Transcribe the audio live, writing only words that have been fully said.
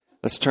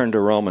Let's turn to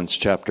Romans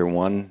chapter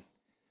 1,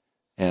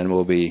 and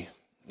we'll be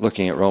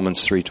looking at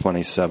Romans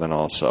 3:27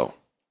 also.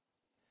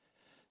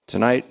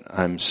 Tonight,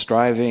 I'm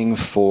striving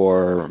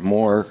for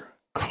more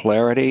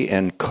clarity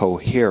and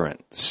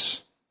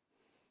coherence.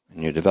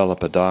 When you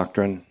develop a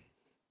doctrine,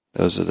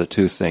 those are the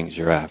two things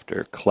you're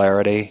after,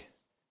 clarity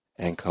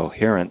and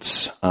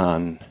coherence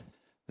on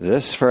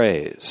this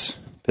phrase,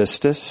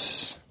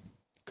 pistis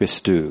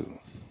Christou.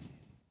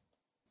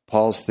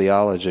 Paul's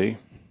theology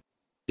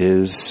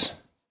is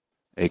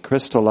a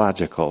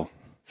Christological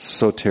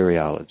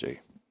soteriology.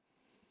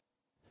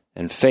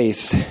 And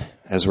faith,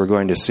 as we're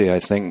going to see, I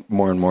think,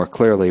 more and more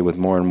clearly with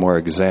more and more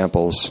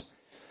examples,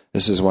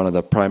 this is one of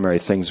the primary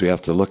things we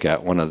have to look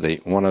at.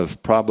 One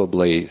of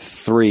probably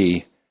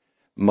three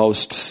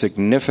most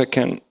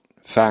significant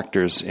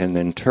factors in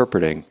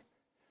interpreting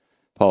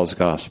Paul's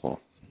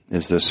gospel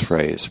is this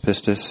phrase,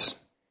 pistis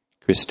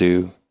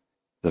Christou,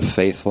 the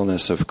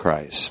faithfulness of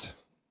Christ.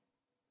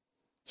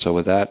 So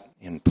with that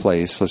in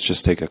place, let's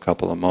just take a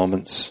couple of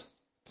moments.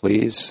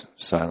 Please,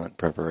 silent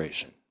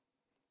preparation.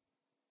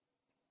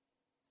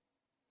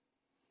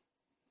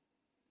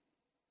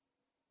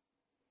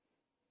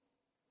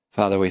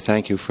 Father, we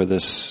thank you for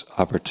this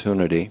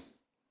opportunity,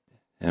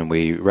 and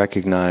we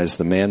recognize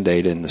the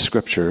mandate in the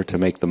Scripture to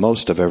make the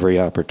most of every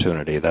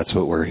opportunity. That's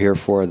what we're here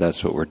for.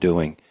 That's what we're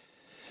doing.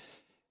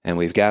 And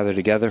we've gathered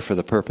together for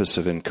the purpose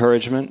of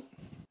encouragement,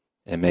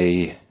 and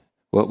may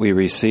what we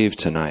receive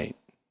tonight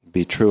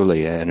be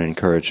truly an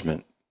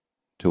encouragement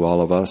to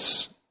all of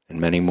us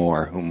and many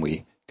more whom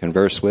we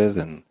converse with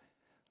and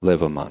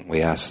live among.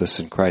 We ask this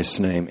in Christ's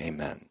name,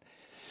 amen.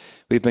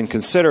 We've been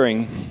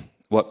considering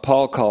what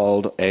Paul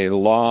called a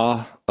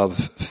law of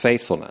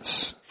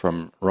faithfulness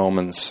from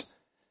Romans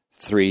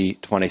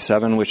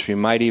 3:27, which we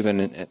might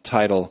even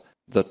title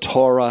the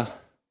Torah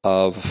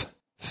of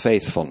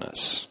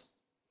faithfulness.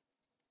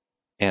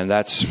 And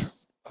that's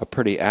a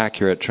pretty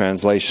accurate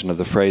translation of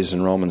the phrase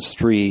in Romans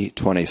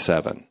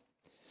 3:27.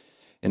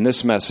 In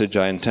this message,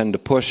 I intend to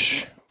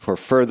push for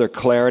further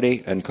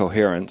clarity and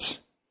coherence,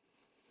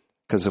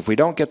 because if we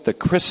don't get the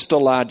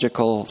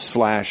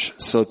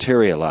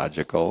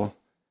Christological/soteriological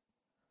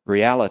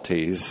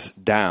realities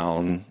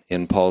down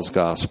in Paul's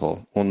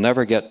gospel, we'll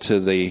never get to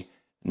the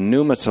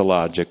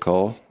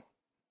pneumatological,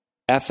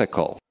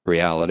 ethical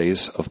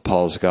realities of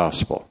Paul's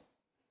gospel.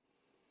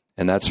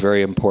 And that's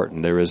very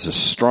important. There is a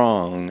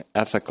strong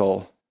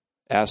ethical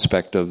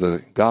aspect of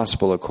the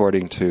gospel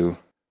according to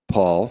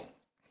Paul,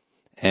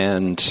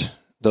 and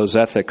those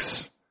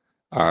ethics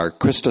are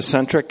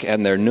Christocentric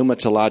and they're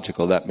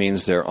pneumatological. That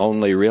means they're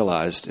only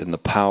realized in the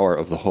power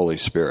of the Holy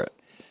Spirit.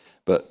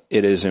 But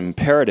it is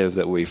imperative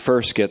that we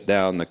first get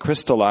down the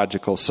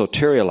Christological,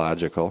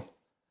 soteriological,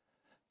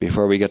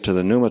 before we get to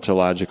the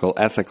pneumatological,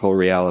 ethical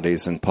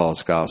realities in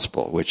Paul's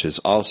gospel, which is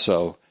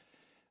also,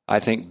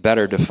 I think,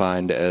 better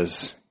defined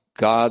as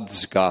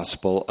God's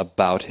gospel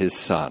about his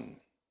Son,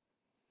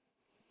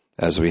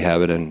 as we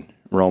have it in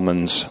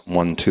Romans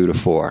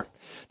 1:2-4.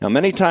 Now,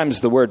 many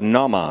times the word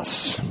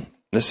nomos,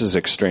 this is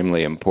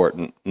extremely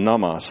important,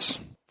 nomos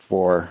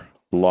for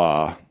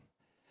law.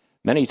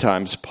 Many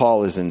times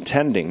Paul is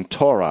intending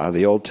Torah,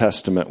 the Old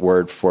Testament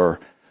word for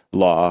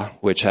law,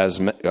 which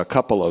has a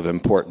couple of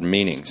important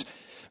meanings.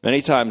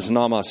 Many times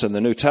nomos in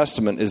the New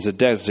Testament is a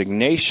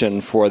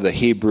designation for the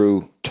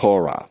Hebrew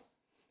Torah,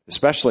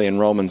 especially in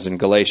Romans and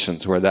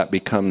Galatians, where that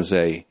becomes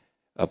a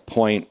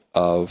point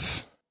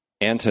of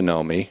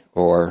antinomy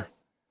or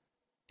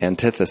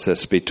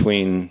antithesis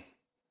between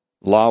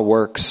law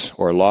works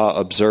or law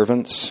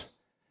observance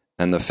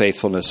and the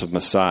faithfulness of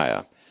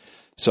Messiah.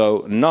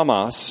 So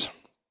nomos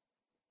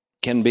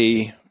can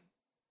be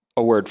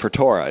a word for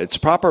Torah. Its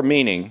proper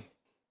meaning,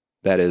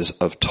 that is,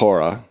 of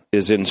Torah,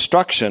 is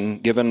instruction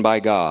given by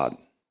God.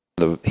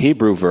 The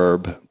Hebrew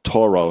verb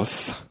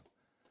toroth,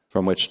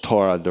 from which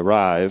Torah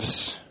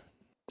derives,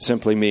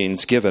 simply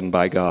means given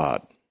by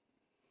God.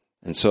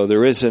 And so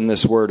there is in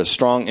this word a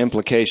strong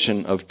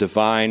implication of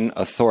divine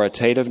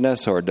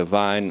authoritativeness or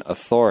divine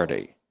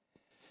authority.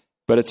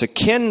 But it's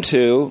akin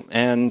to,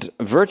 and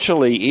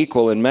virtually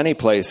equal in many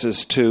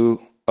places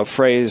to, a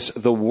phrase,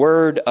 the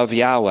word of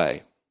Yahweh,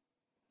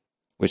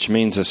 which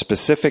means a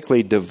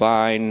specifically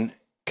divine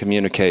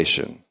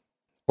communication,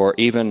 or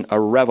even a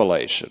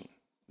revelation.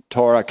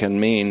 Torah can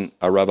mean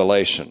a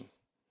revelation.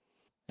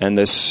 And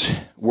this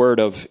word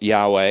of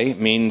Yahweh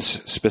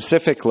means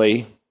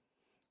specifically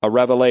a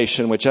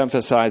revelation which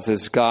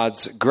emphasizes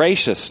God's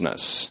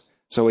graciousness.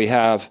 So we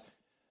have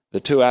the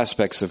two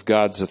aspects of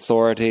God's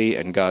authority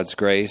and God's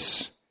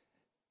grace,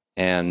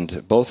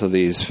 and both of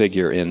these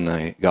figure in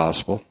the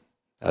gospel,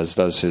 as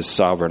does his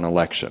sovereign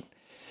election.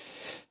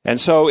 And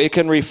so it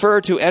can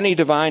refer to any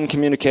divine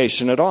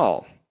communication at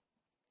all.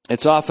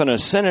 It's often a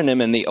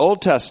synonym in the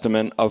Old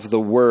Testament of the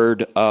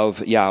word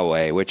of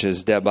Yahweh, which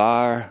is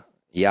Debar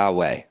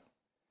Yahweh.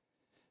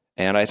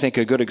 And I think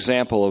a good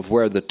example of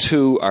where the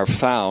two are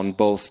found,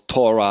 both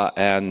Torah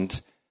and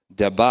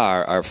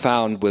Debar, are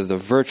found with a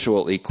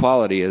virtual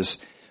equality is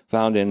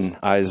found in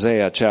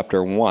Isaiah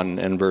chapter 1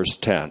 and verse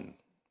 10.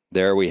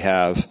 There we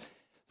have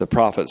the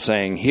prophet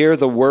saying, "Hear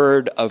the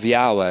word of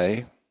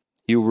Yahweh,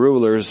 you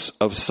rulers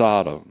of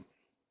Sodom.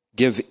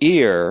 Give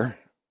ear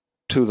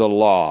to the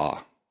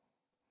law,"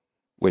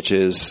 which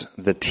is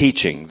the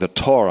teaching, the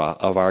Torah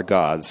of our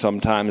God.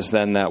 Sometimes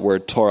then that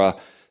word Torah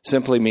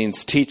simply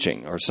means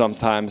teaching, or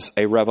sometimes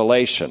a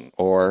revelation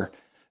or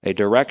a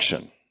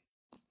direction.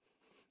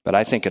 But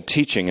I think a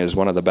teaching is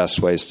one of the best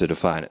ways to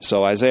define it.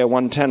 So Isaiah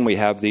 1:10, we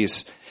have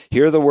these,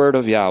 "Hear the word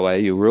of Yahweh,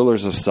 you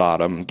rulers of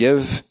Sodom.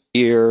 Give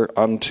ear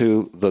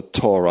unto the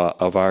Torah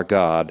of our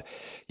God,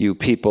 you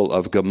people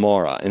of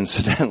Gomorrah."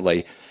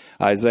 Incidentally,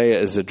 Isaiah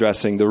is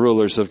addressing the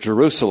rulers of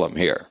Jerusalem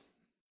here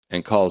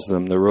and calls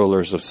them the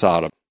rulers of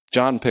Sodom.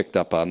 John picked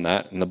up on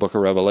that in the book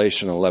of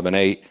Revelation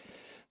 11:8,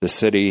 the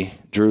city,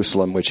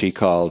 Jerusalem, which he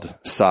called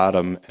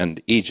Sodom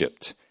and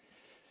Egypt.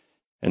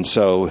 And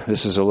so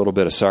this is a little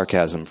bit of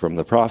sarcasm from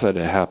the prophet.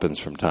 It happens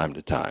from time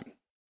to time.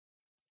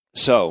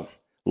 So,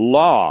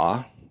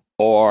 law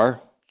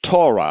or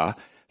Torah,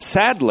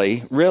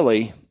 sadly,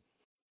 really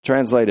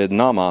translated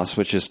nomos,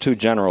 which is too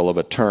general of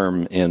a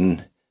term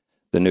in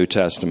the New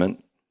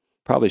Testament.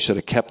 Probably should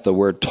have kept the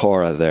word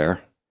Torah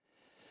there.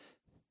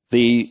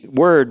 The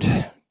word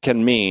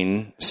can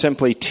mean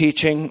simply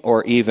teaching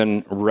or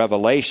even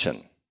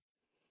revelation.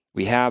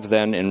 We have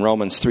then in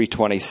Romans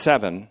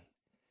 3:27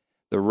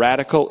 the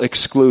radical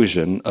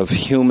exclusion of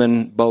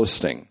human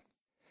boasting.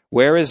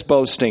 Where is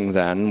boasting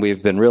then?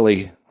 We've been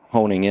really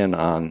honing in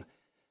on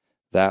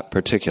that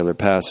particular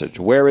passage.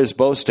 Where is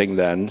boasting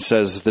then,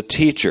 says the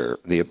teacher,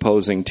 the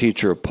opposing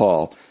teacher of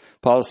Paul.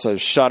 Paul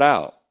says, shut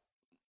out,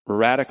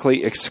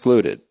 radically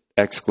excluded,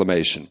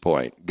 exclamation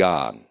point,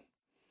 gone.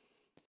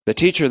 The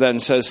teacher then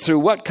says,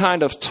 through what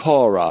kind of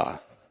Torah?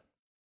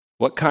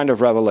 What kind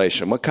of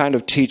revelation? What kind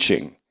of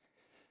teaching?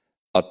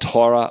 A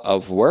Torah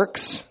of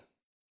works?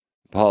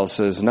 Paul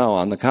says, no,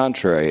 on the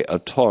contrary, a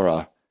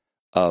Torah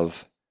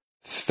of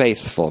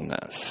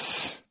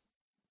faithfulness.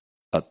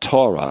 A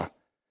Torah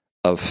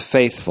of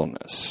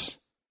faithfulness,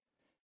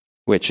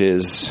 which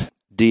is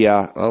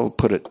dia. I'll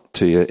put it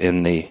to you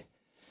in the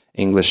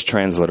English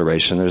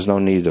transliteration. There's no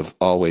need of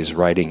always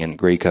writing in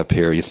Greek up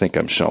here. You think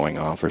I'm showing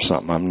off or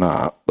something. I'm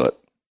not.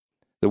 But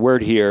the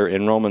word here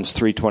in Romans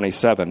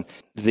 3:27,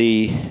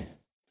 the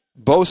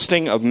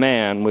boasting of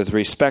man with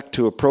respect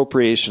to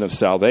appropriation of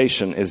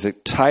salvation is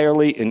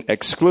entirely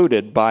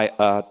excluded by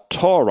a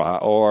Torah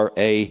or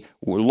a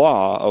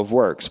law of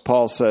works.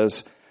 Paul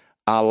says,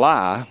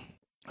 Allah,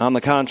 on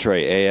the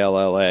contrary,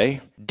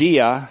 A-L-L-A,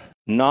 dia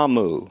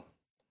namu,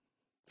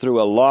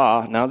 through a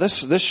law. Now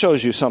this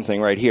shows you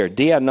something right here.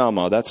 Dia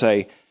namo, that's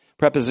a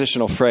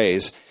prepositional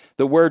phrase.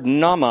 The word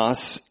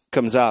nomos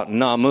comes out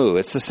namu.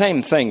 It's the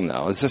same thing,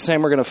 though. It's the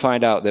same. We're going to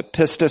find out that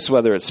pistis,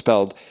 whether it's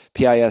spelled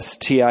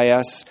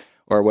P-I-S-T-I-S,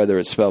 or whether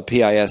it's spelled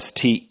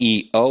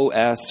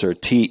P-I-S-T-E-O-S or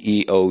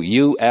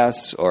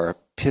T-E-O-U-S or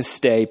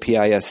piste,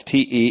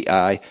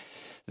 P-I-S-T-E-I.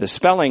 The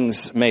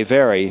spellings may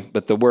vary,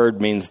 but the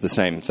word means the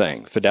same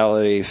thing.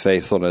 Fidelity,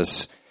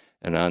 faithfulness,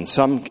 and on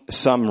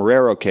some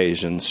rare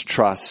occasions,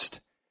 trust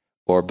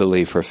or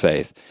belief or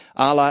faith.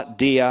 Ala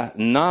dia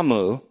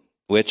namu,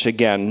 which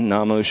again,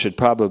 namu should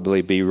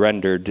probably be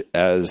rendered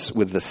as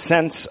with the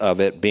sense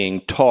of it being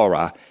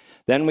Torah.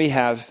 Then we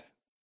have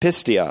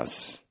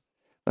pistios.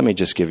 Let me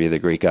just give you the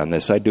Greek on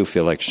this. I do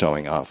feel like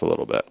showing off a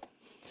little bit.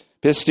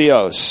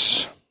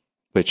 Pistios,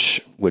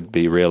 which would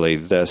be really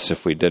this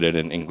if we did it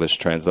in English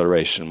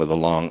transliteration with a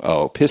long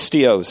O.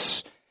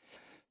 Pistios.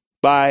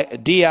 By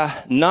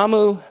dia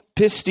namu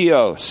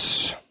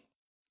pistios.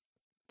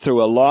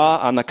 Through a law,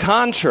 on the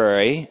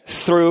contrary,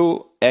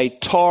 through a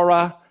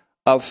Torah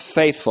of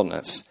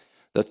faithfulness.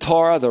 The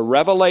Torah, the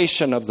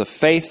revelation of the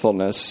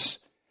faithfulness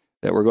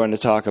that we're going to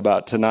talk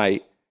about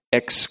tonight,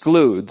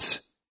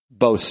 excludes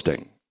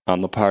boasting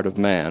on the part of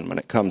man when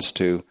it comes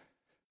to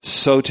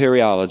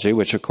soteriology,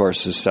 which of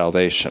course is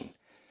salvation.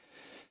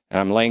 And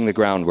I'm laying the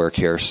groundwork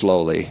here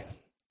slowly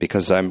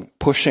because I'm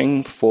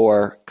pushing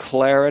for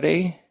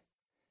clarity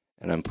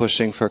and I'm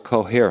pushing for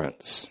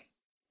coherence.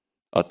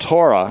 A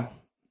Torah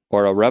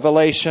or a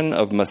revelation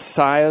of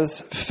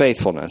Messiah's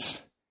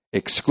faithfulness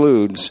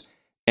excludes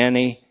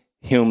any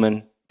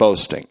human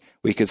boasting.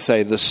 We could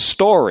say the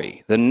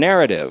story, the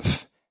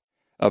narrative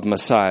of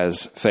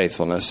Messiah's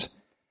faithfulness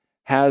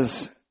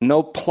has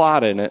no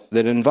plot in it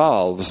that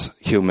involves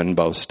human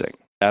boasting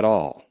at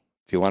all.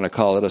 If you want to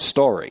call it a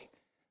story,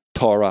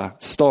 Torah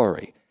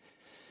story.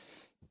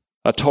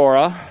 A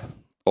Torah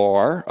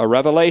or a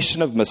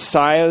revelation of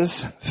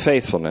Messiah's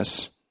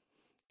faithfulness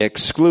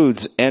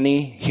excludes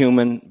any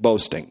human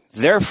boasting.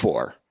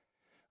 Therefore,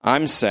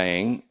 I'm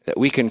saying that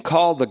we can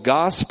call the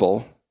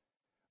gospel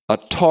a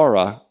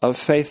Torah of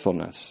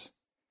faithfulness.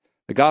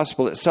 The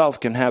gospel itself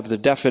can have the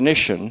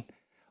definition,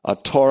 a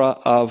Torah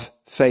of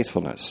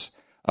faithfulness,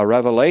 a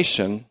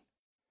revelation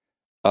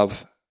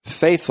of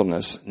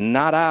faithfulness,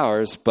 not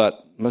ours,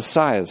 but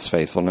Messiah's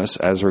faithfulness,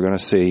 as we're going to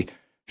see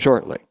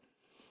shortly.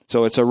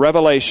 So it's a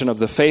revelation of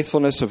the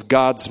faithfulness of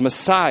God's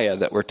Messiah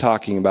that we're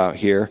talking about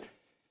here,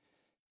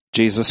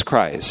 Jesus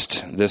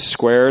Christ. This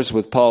squares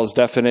with Paul's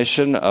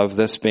definition of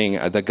this being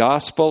the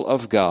gospel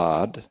of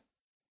God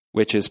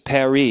which is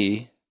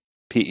peri,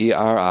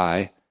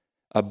 P-E-R-I,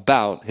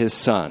 about his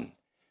Son.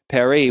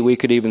 Peri, we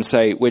could even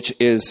say, which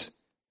is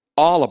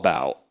all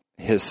about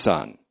his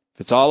Son.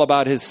 If it's all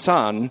about his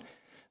Son,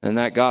 then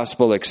that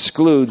gospel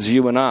excludes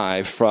you and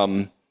I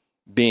from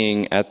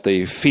being at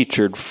the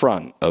featured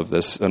front of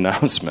this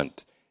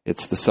announcement.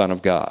 It's the Son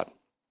of God.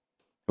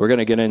 We're going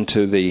to get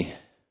into the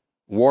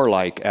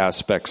warlike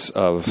aspects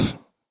of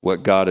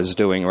what God is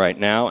doing right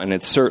now, and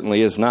it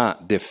certainly is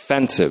not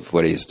defensive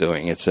what he's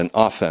doing. It's an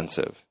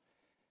offensive.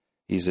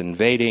 He's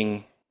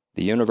invading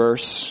the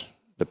universe,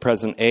 the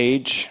present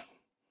age,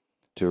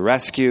 to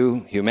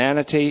rescue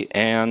humanity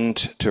and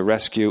to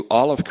rescue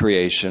all of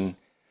creation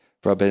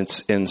from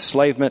its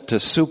enslavement to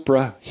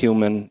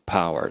suprahuman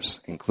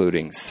powers,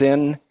 including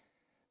sin,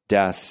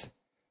 death,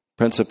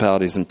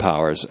 principalities and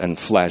powers, and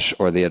flesh,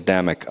 or the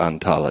Adamic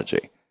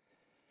ontology.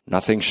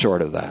 Nothing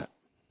short of that.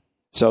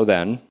 So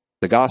then,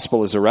 the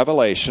gospel is a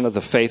revelation of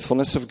the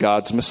faithfulness of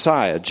God's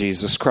Messiah,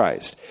 Jesus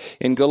Christ.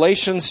 In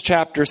Galatians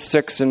chapter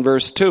 6 and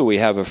verse 2, we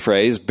have a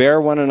phrase,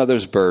 bear one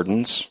another's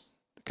burdens,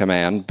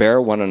 command,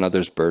 bear one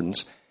another's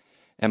burdens,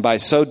 and by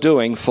so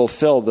doing,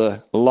 fulfill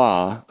the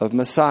law of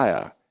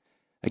Messiah.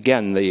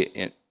 Again,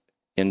 the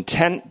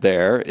intent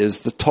there is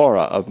the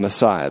Torah of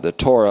Messiah, the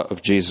Torah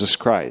of Jesus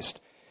Christ,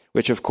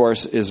 which of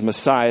course is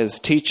Messiah's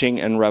teaching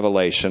and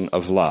revelation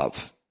of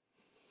love.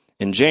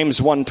 In James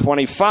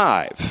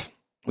 1:25,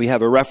 we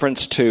have a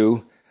reference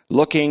to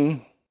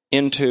looking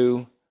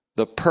into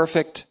the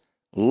perfect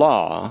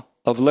law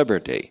of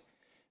liberty.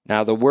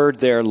 Now, the word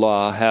there,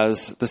 law,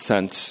 has the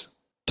sense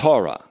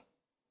Torah,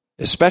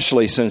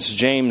 especially since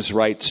James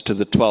writes to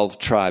the 12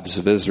 tribes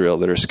of Israel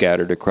that are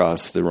scattered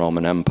across the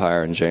Roman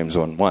Empire in James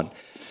 1:1.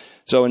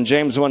 So in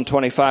James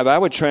 1:25, I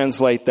would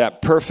translate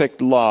that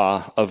perfect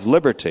law of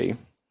liberty.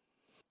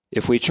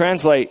 If we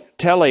translate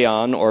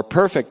teleon, or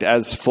perfect,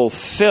 as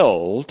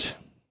fulfilled,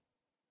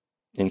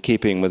 in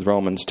keeping with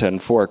Romans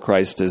 10:4,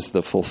 Christ is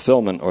the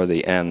fulfillment or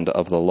the end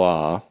of the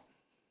law.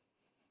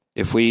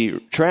 If we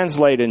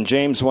translate in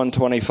James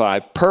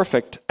 1:25,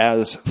 perfect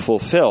as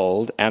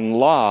fulfilled and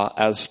law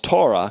as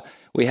Torah,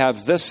 we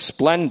have this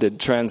splendid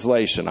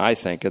translation. I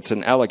think it's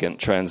an elegant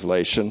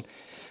translation.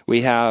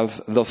 We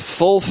have the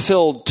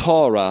fulfilled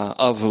Torah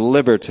of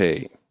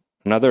liberty.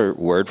 Another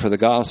word for the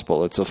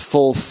gospel. It's a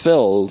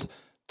fulfilled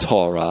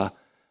Torah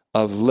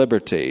of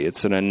liberty.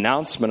 It's an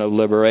announcement of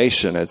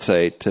liberation. It's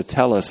a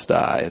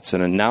tetelestai. It's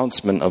an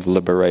announcement of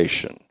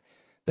liberation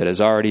that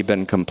has already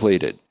been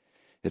completed.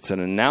 It's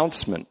an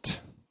announcement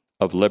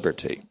of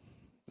liberty.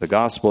 The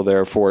gospel,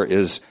 therefore,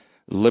 is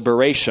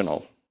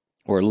liberational,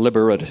 or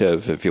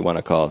liberative, if you want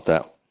to call it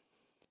that.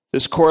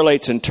 This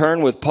correlates in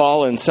turn with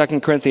Paul in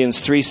 2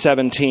 Corinthians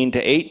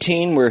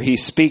 3:17-18, where he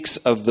speaks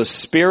of the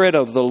Spirit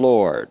of the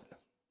Lord,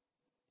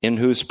 in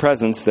whose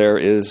presence there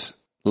is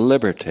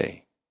liberty.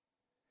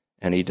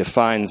 And he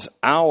defines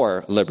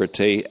our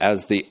liberty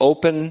as the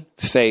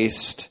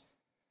open-faced,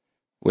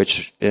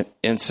 which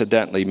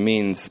incidentally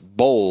means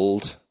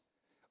bold,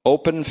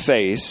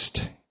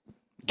 open-faced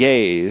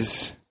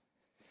gaze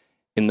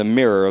in the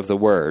mirror of the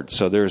Word.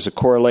 So there's a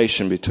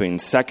correlation between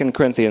 2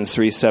 Corinthians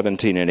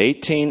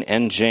 3:17-18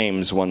 and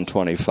James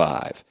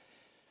 1:25.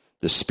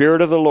 The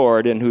Spirit of the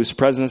Lord, in whose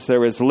presence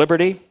there is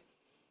liberty,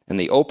 and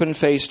the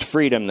open-faced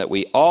freedom that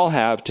we all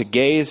have to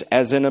gaze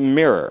as in a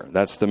mirror.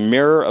 That's the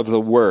mirror of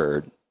the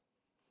Word,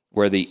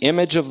 where the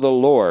image of the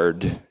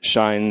Lord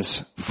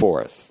shines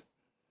forth.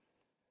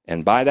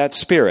 And by that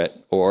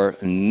Spirit, or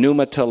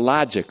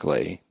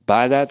pneumatologically,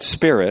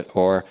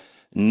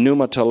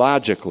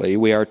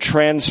 we are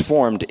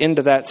transformed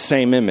into that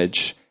same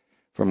image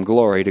from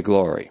glory to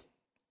glory.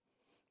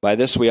 By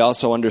this we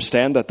also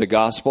understand that the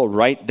gospel,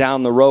 right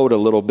down the road a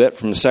little bit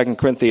from 2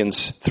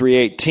 Corinthians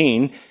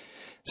 3:18,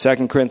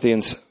 2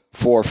 Corinthians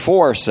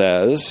 4:4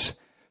 says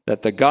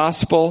that the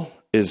gospel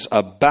is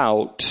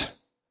about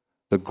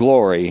the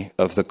glory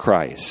of the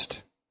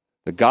Christ.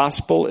 The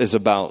gospel is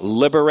about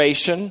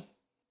liberation.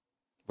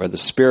 Where the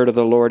Spirit of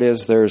the Lord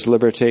is, there is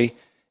liberty.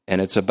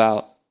 And it's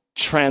about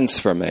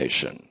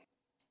transformation.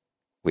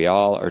 We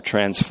all are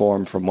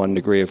transformed from one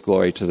degree of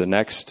glory to the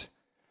next,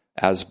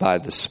 as by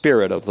the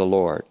Spirit of the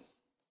Lord.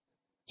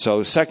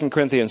 So 2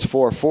 Corinthians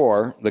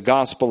 4:4, the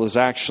gospel is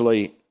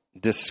actually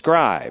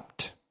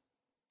described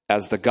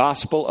as the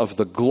gospel of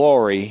the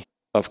glory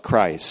of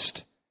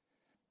Christ.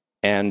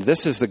 And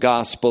this is the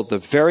gospel, the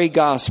very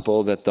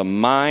gospel that the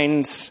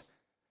minds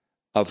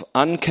of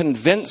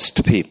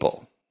unconvinced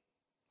people,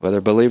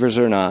 whether believers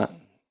or not,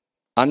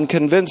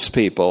 unconvinced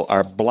people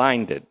are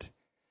blinded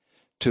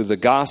to the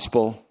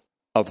gospel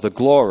of the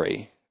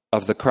glory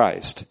of the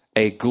Christ,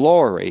 a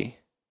glory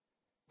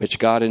which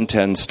God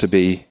intends to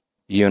be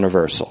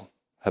universal.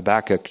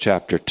 Habakkuk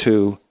chapter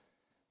 2,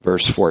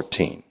 verse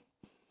 14.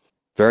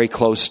 Very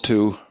close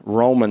to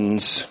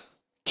Romans'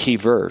 key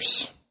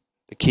verse.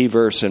 The key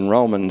verse in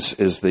Romans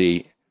is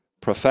the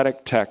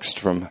prophetic text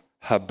from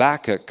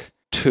Habakkuk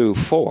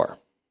 2:4.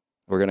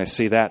 We're going to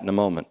see that in a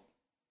moment.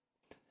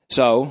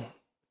 So,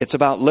 it's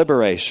about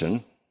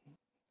liberation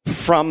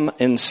from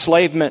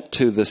enslavement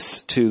to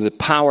the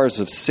powers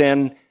of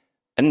sin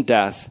and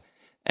death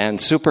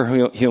and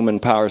superhuman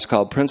powers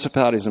called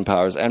principalities and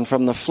powers, and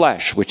from the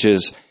flesh, which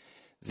is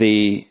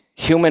the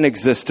human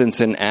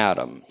existence in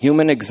Adam.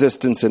 Human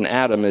existence in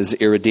Adam is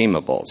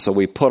irredeemable. So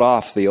we put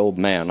off the old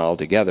man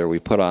altogether. We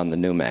put on the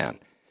new man,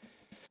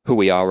 who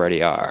we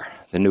already are,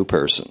 the new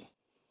person.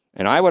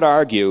 And I would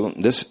argue,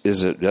 this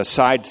is a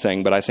side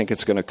thing, but I think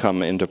it's going to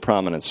come into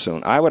prominence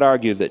soon. I would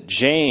argue that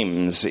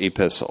James'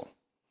 epistle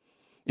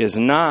is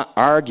not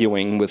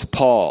arguing with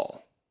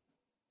Paul,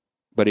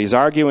 but he's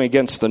arguing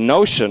against the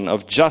notion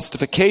of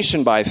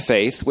justification by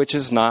faith, which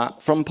is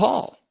not from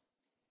Paul.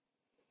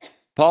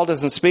 Paul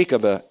doesn't speak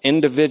of an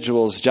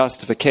individual's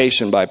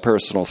justification by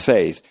personal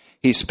faith.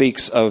 He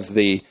speaks of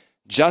the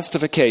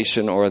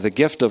justification or the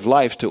gift of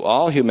life to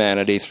all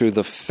humanity through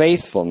the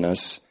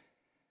faithfulness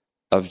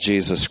of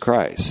Jesus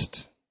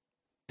Christ.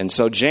 And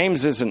so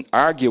James isn't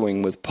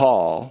arguing with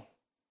Paul.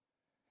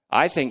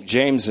 I think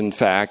James, in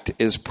fact,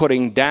 is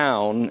putting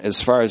down,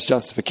 as far as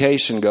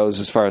justification goes,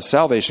 as far as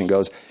salvation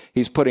goes,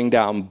 he's putting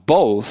down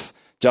both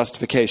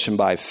justification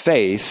by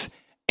faith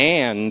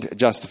and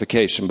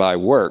justification by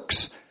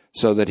works,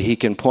 so that he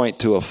can point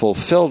to a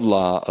fulfilled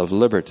law of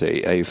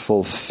liberty, a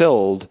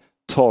fulfilled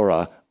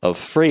Torah of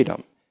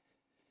freedom,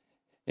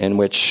 in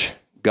which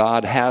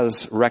God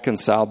has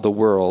reconciled the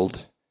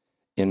world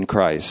in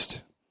Christ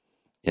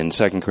in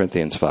 2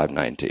 Corinthians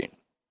 5:19.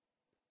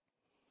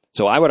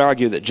 So I would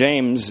argue that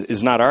James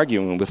is not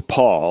arguing with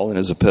Paul in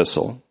his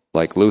epistle,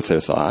 like Luther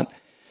thought,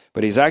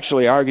 but he's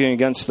actually arguing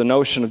against the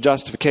notion of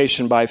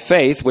justification by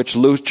faith, which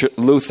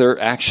Luther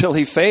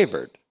actually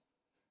favored.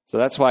 So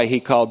that's why he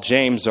called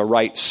James a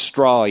right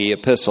strawy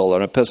epistle,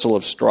 an epistle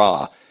of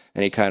straw,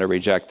 and he kind of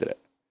rejected it.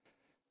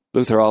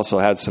 Luther also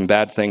had some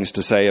bad things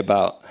to say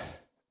about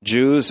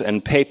Jews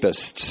and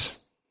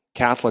papists,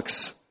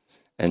 Catholics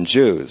and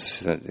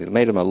Jews. It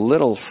made him a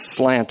little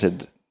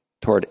slanted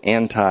toward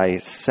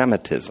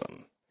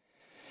anti-Semitism.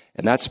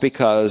 And that's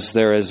because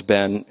there has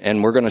been,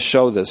 and we're going to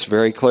show this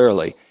very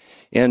clearly,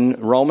 in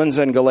Romans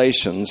and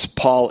Galatians,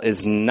 Paul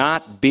is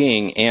not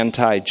being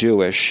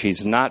anti-Jewish.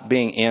 He's not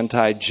being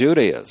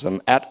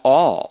anti-Judaism at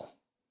all,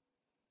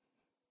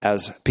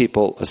 as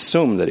people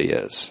assume that he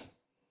is.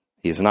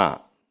 He's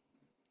not.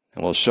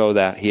 And we'll show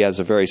that he has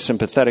a very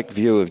sympathetic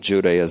view of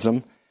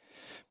Judaism,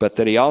 but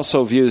that he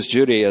also views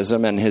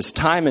Judaism and his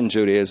time in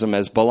Judaism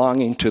as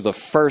belonging to the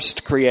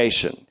first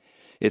creation.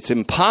 It's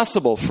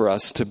impossible for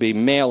us to be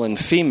male and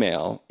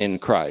female in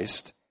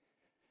Christ.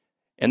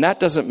 And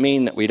that doesn't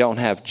mean that we don't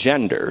have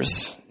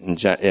genders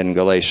in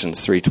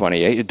Galatians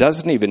 3:28. It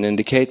doesn't even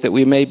indicate that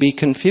we may be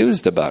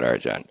confused about our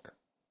gender.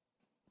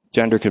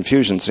 Gender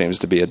confusion seems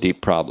to be a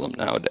deep problem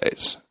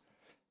nowadays.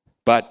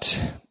 But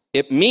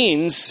it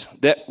means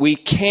that we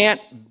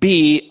can't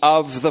be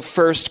of the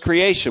first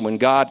creation when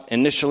God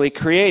initially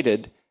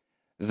created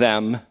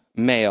them,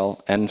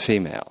 male and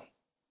female.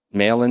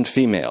 Male and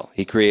female,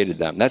 he created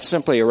them. That's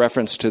simply a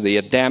reference to the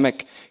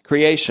Adamic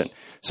creation.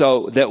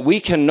 So that we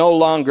can no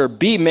longer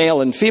be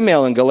male and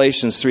female in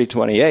Galatians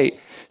 3:28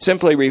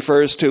 simply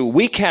refers to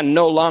we can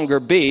no longer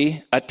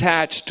be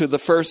attached to the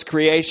first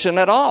creation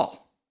at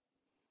all.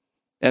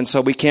 And so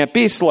we can't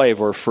be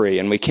slave or free,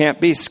 and we can't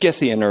be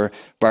Scythian or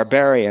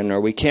barbarian, or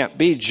we can't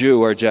be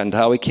Jew or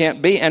Gentile. We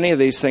can't be any of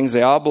these things.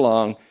 They all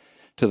belong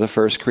to the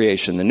first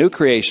creation. The new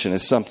creation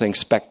is something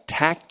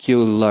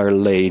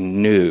spectacularly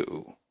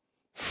new,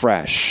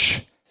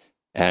 fresh.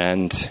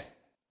 And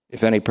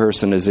if any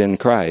person is in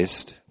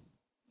Christ,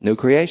 new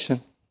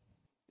creation.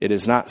 It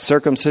is not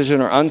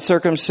circumcision or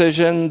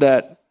uncircumcision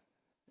that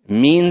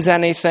means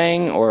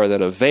anything or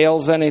that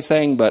avails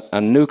anything, but a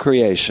new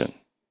creation.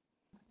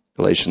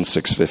 Galatians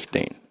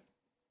 6:15.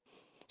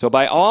 So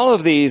by all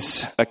of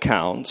these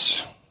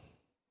accounts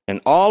and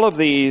all of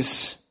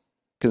these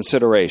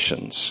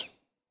considerations,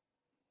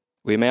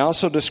 we may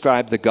also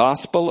describe the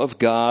gospel of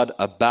God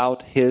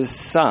about his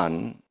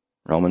Son,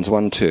 Romans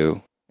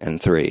 1:2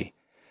 and 3,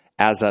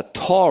 as a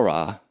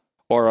Torah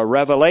or a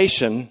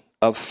revelation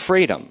of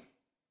freedom.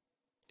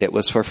 It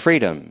was for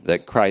freedom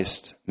that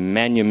Christ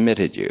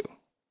manumitted you.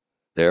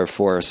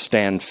 Therefore,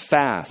 stand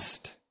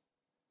fast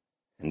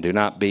and do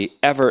not be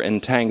ever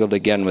entangled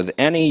again with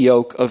any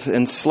yoke of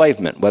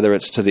enslavement, whether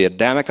it's to the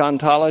Adamic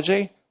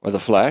ontology or the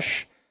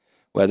flesh,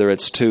 whether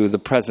it's to the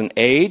present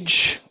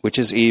age, which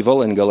is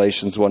evil in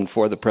Galatians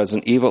 1:4, the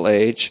present evil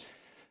age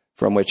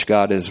from which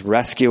God is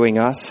rescuing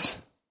us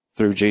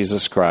through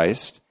Jesus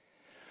Christ,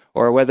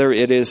 or whether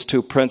it is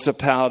to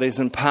principalities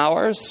and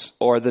powers,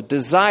 or the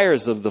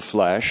desires of the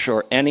flesh,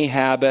 or any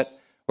habit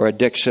or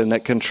addiction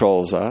that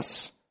controls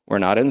us. We're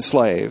not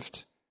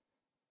enslaved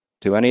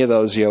to any of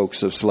those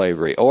yokes of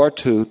slavery, or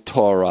to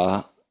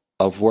Torah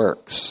of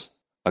works,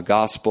 a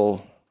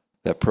gospel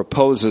that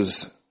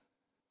proposes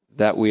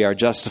that we are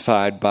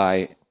justified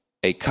by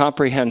a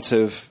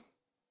comprehensive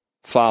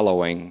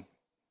following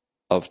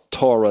of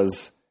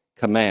Torah's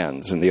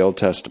commands in the Old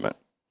Testament.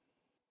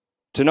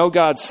 To know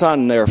God's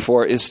Son,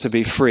 therefore, is to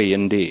be free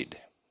indeed.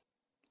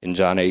 In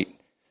John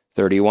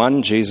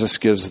 8:31, Jesus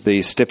gives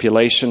the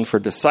stipulation for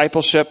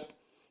discipleship.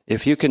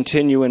 If you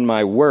continue in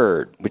my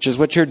word, which is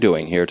what you're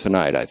doing here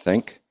tonight, I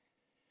think,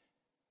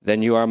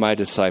 then you are my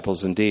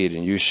disciples indeed,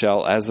 and you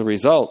shall, as a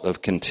result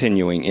of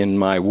continuing in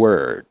my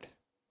word,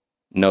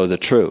 know the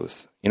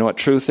truth. You know what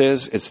truth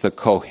is? It's the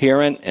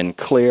coherent and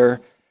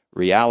clear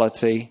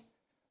reality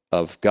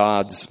of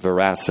God's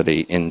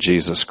veracity in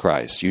Jesus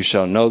Christ. You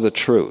shall know the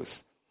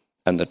truth,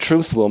 and the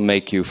truth will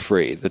make you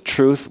free. The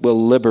truth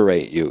will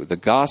liberate you. The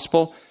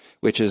gospel,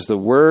 which is the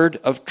word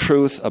of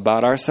truth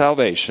about our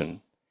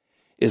salvation,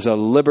 is a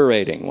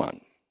liberating one.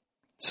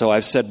 So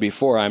I've said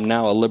before, I'm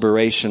now a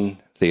liberation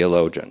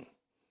theologian.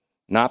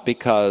 Not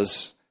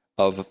because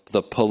of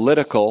the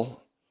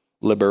political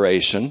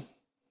liberation,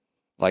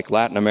 like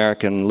Latin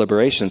American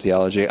liberation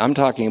theology. I'm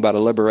talking about a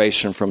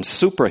liberation from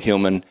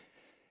superhuman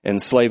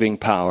enslaving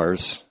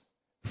powers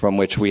from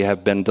which we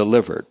have been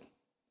delivered.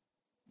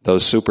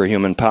 Those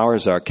superhuman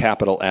powers are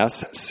capital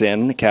S,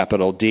 sin,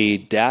 capital D,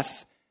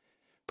 death,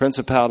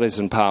 principalities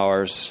and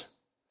powers,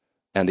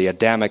 and the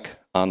Adamic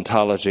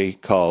ontology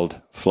called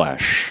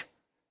flesh,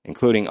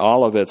 including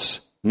all of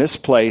its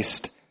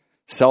misplaced,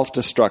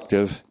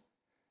 self-destructive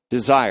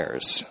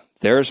desires.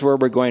 There's where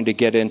we're going to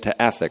get into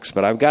ethics,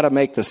 but I've got to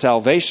make the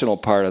salvational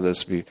part of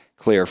this be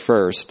clear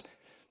first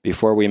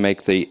before we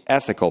make the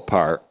ethical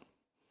part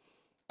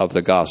of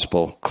the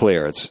gospel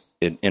clear.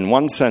 In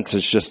one sense,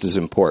 it's just as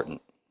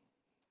important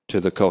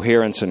to the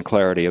coherence and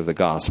clarity of the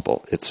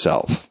gospel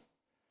itself.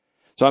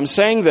 So I'm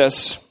saying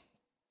this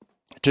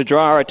to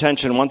draw our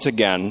attention once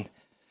again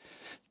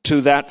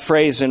to that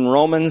phrase in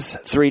Romans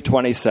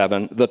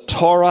 3:27, the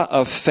Torah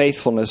of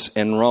faithfulness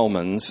in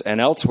Romans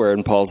and elsewhere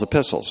in Paul's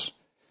epistles.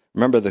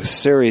 Remember, the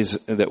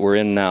series that we're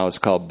in now is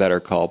called Better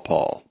Call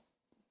Paul.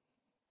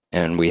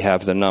 And we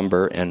have the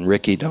number, and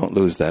Ricky, don't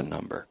lose that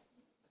number.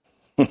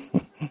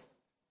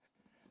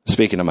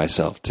 Speaking to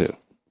myself, too.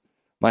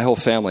 My whole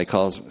family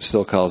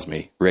still calls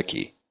me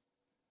Ricky.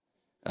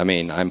 I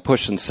mean, I'm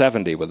pushing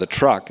 70 with a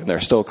truck, and they're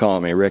still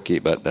calling me Ricky,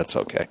 but that's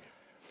okay.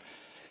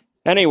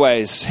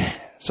 Anyways,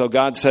 so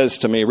God says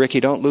to me,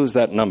 Ricky, don't lose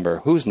that number.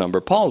 Whose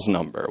number? Paul's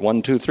number.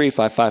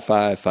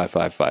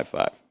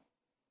 1-2-3-5-5-5-5-5-5.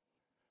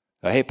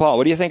 Hey, Paul,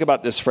 what do you think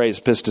about this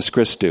phrase, pistis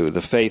Christou, the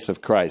faith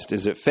of Christ?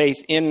 Is it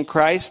faith in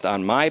Christ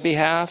on my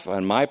behalf,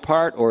 on my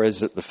part, or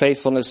is it the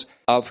faithfulness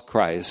of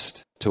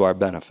Christ to our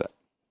benefit?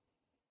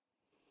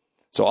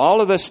 So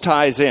all of this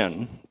ties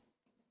in,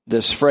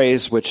 this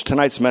phrase, which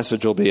tonight's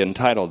message will be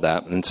entitled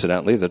that,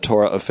 incidentally, the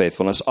Torah of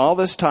faithfulness. All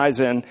this ties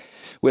in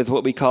with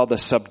what we call the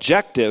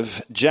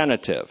subjective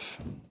genitive.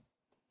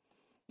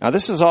 Now,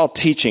 this is all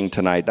teaching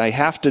tonight. I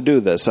have to do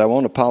this. I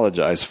won't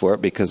apologize for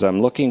it because I'm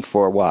looking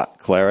for what?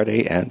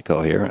 Clarity and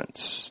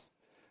coherence.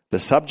 The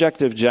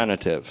subjective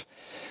genitive.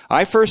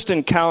 I first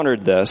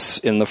encountered this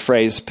in the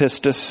phrase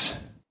pistis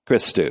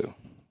Christou.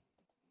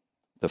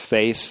 The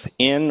faith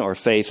in or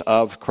faith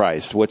of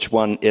Christ. Which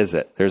one is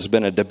it? There's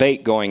been a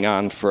debate going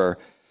on for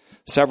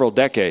several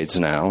decades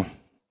now,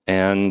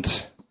 and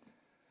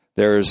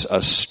there's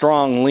a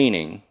strong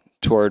leaning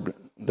toward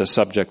the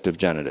subjective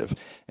genitive,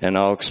 and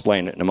I'll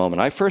explain it in a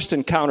moment. I first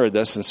encountered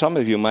this, and some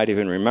of you might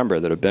even remember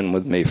that have been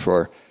with me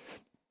for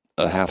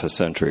a half a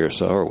century or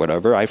so or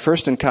whatever. I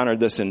first encountered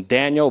this in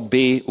Daniel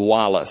B.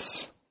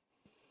 Wallace,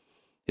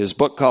 his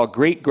book called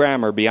Greek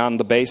Grammar Beyond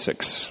the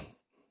Basics,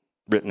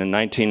 written in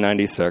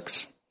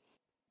 1996,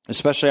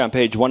 especially on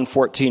page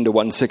 114 to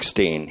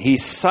 116. He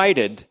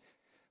cited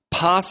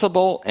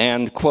possible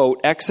and,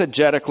 quote,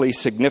 exegetically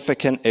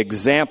significant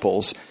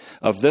examples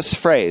of this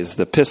phrase,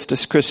 the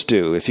pistis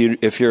Christou.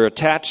 If you're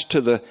attached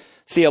to the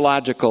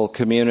theological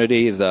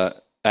community, the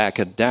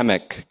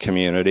academic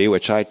community,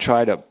 which I'm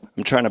trying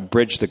to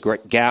bridge the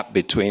gap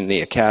between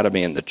the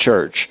academy and the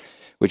church,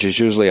 which is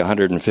usually a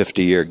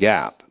 150-year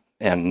gap,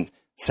 and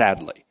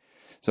sadly.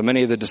 So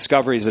many of the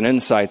discoveries and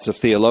insights of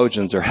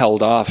theologians are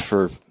held off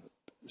for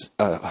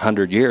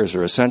 100 years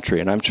or a century,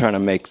 and I'm trying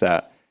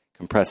to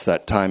compress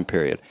that time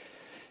period.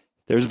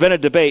 There's been a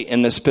debate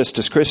in this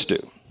pistis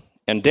Christou.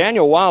 And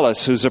Daniel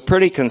Wallace, who's a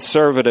pretty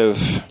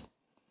conservative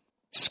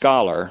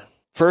scholar,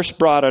 first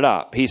brought it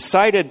up. He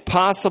cited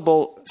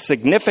possible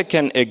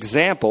significant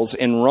examples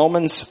in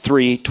Romans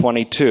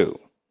 3:22,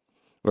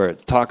 where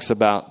it talks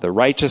about the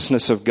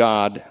righteousness of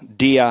God,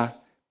 dia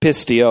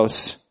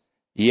pistios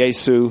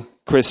Jesu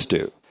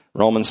Christou.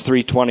 Romans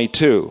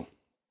 3:22,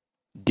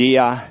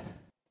 dia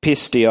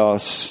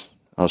pistios,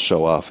 I'll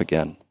show off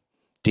again,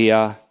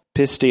 dia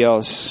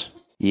pistios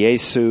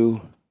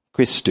Jesu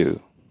Christou.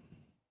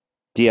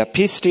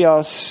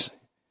 Diapistios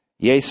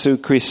Jesu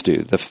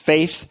Christou, the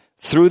faith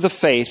through the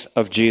faith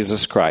of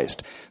Jesus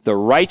Christ. The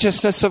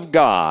righteousness of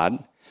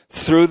God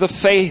through the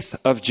faith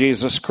of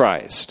Jesus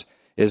Christ.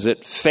 Is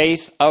it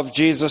faith of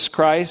Jesus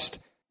Christ,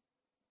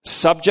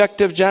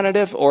 subjective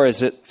genitive, or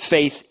is it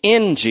faith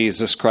in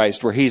Jesus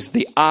Christ, where he's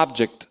the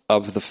object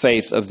of the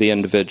faith of the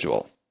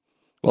individual?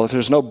 Well, if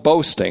there's no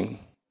boasting,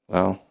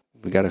 well,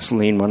 we got to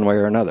lean one way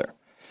or another.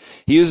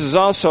 He uses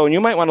also, and you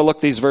might want to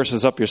look these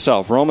verses up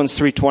yourself, Romans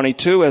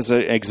 3:22 as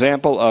an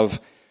example of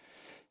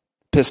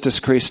pistis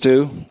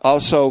Christou.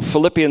 Also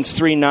Philippians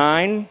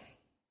 3:9,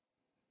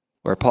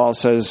 where Paul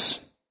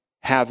says,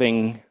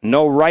 having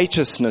no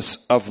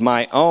righteousness of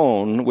my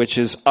own, which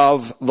is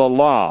of the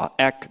law,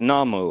 ek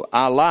nomu,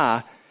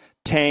 ala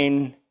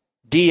tein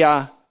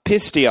dia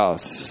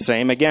pistios,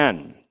 same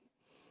again.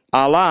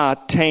 Allah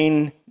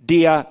tein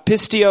dia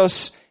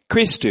pistios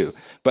Christu,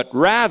 but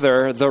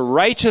rather the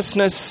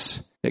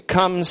righteousness that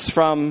comes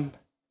from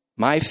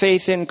my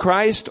faith in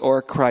Christ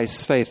or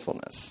Christ's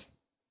faithfulness.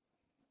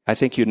 I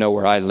think you know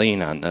where I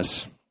lean on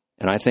this.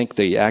 And I think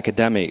the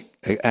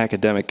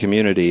academic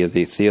community,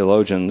 the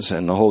theologians,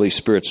 and the Holy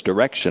Spirit's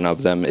direction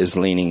of them is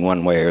leaning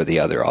one way or the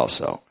other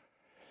also.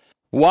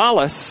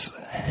 Wallace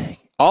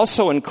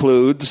also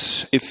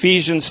includes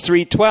Ephesians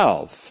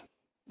 3:12.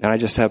 And I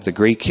just have the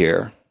Greek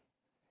here,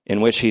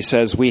 in which he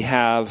says we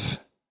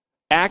have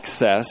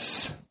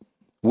access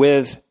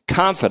with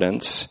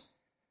confidence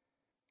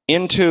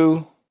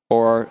into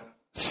or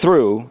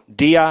through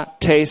dia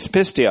tes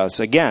pistios.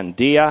 Again,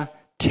 dia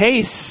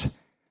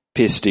tes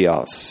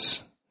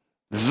pistios,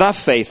 the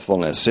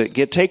faithfulness.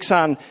 It takes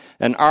on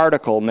an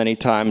article many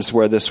times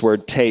where this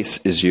word tes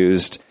is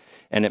used,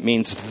 and it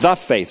means the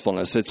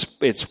faithfulness.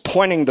 It's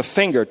pointing the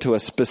finger to a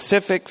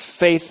specific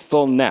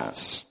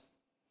faithfulness.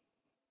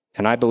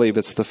 And I believe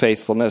it's the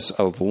faithfulness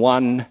of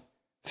one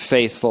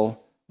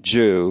faithful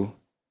Jew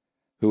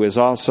who is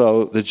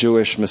also the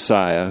Jewish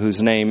Messiah,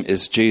 whose name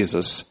is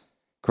Jesus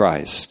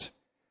Christ,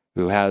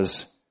 who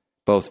has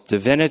both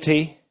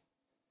divinity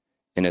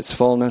in its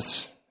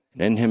fullness,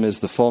 and in him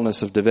is the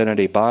fullness of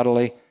divinity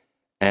bodily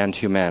and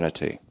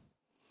humanity,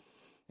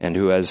 and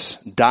who has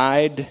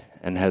died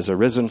and has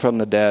arisen from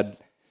the dead,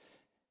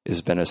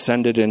 has been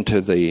ascended into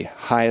the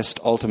highest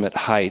ultimate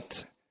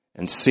height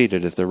and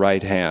seated at the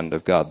right hand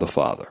of God the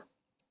Father.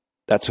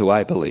 That's who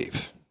I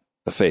believe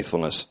the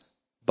faithfulness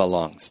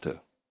belongs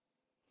to.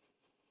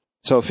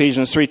 So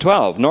Ephesians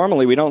 3:12,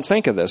 normally we don't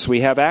think of this.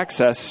 We have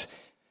access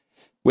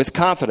with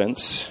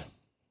confidence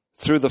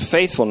through the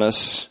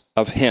faithfulness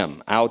of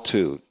him,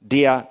 autou,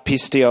 dia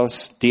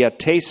pistios, dia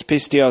tes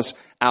pistios,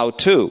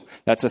 autou.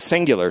 That's a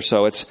singular,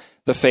 so it's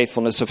the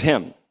faithfulness of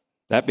him.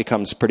 That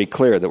becomes pretty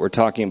clear that we're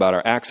talking about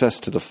our access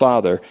to the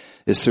Father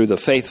is through the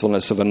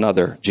faithfulness of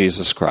another,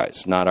 Jesus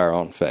Christ, not our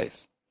own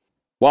faith.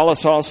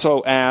 Wallace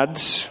also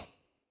adds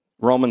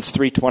Romans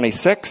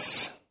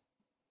 3:26,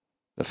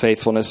 the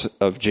faithfulness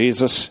of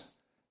Jesus.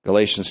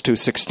 Galatians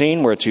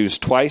 2:16, where it's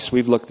used twice.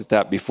 We've looked at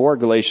that before.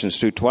 Galatians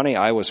 2:20,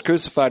 I was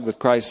crucified with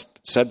Christ,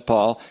 said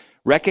Paul,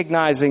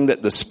 recognizing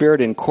that the Spirit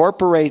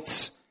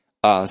incorporates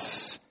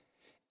us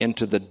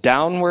into the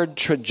downward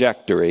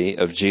trajectory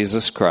of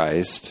Jesus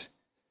Christ,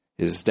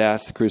 his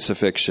death,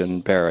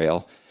 crucifixion,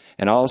 burial,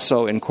 and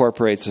also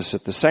incorporates us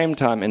at the same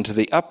time into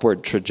the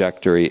upward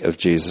trajectory of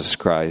Jesus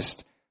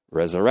Christ,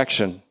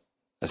 resurrection,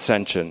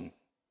 ascension,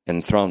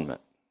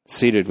 enthronement,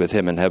 seated with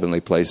him in heavenly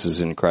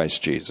places in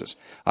Christ Jesus.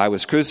 I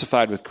was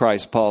crucified with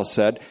Christ, Paul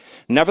said.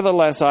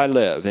 Nevertheless I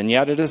live, and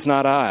yet it is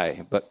not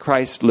I, but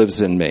Christ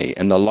lives in me.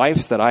 And the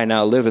life that I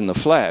now live in the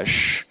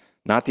flesh,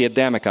 not the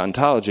Adamic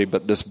ontology,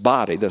 but this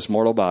body, this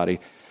mortal body,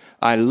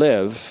 I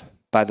live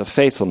by the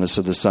faithfulness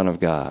of the Son of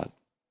God.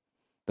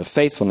 The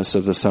faithfulness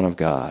of the Son of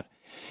God.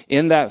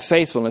 In that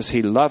faithfulness,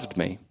 he loved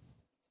me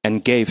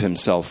and gave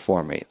himself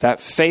for me.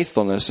 That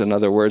faithfulness, in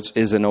other words,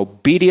 is an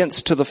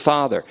obedience to the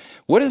Father.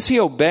 What is he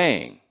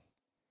obeying?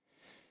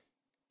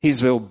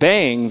 He's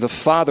obeying the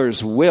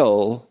Father's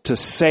will to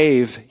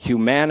save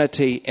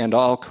humanity and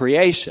all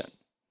creation.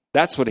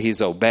 That's what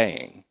he's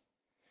obeying.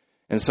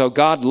 And so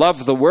God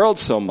loved the world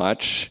so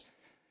much,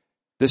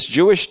 this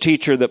Jewish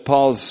teacher that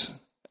Paul's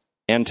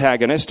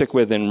antagonistic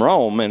with in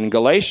Rome and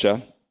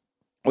Galatia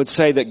would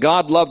say that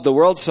God loved the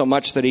world so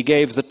much that he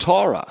gave the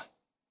Torah.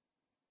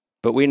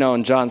 But we know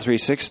in John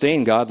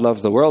 3:16, God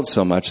loved the world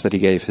so much that he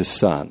gave his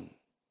Son,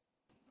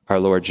 our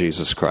Lord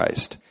Jesus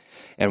Christ.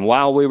 And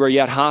while we were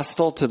yet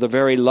hostile to the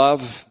very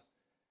love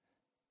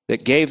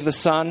that gave the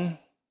Son,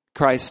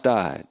 Christ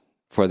died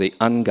for the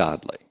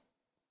ungodly.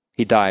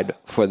 He died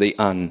for the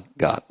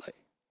ungodly,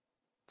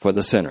 for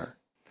the sinner.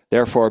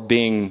 Therefore,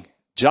 being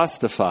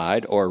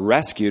justified or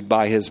rescued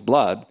by his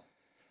blood,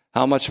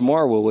 how much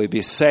more will we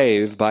be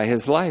saved by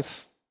his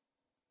life?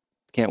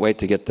 Can't wait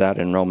to get that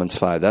in Romans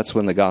 5. That's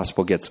when the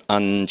gospel gets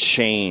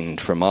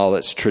unchained from all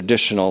its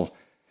traditional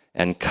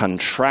and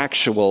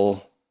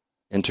contractual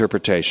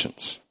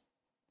interpretations.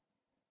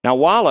 Now,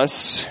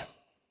 Wallace,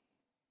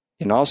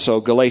 and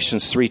also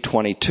Galatians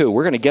 3:22,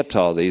 we're going to get to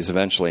all these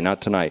eventually,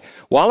 not tonight.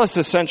 Wallace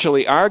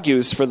essentially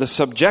argues for the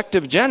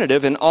subjective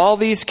genitive in all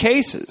these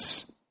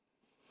cases,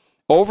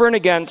 over and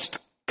against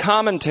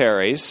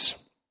commentaries,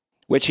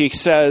 which he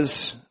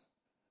says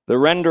the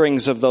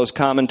renderings of those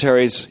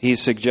commentaries, he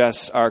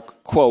suggests, are,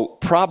 quote,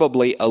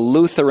 probably a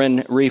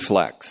Lutheran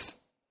reflex.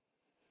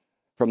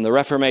 From the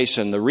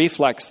Reformation, the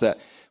reflex that,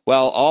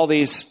 well, all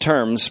these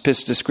terms,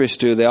 pistis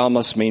Christou, they all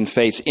must mean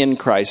faith in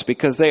Christ,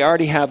 because they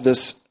already have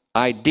this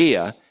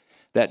idea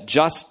that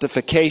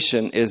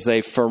justification is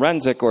a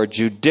forensic or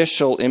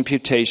judicial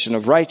imputation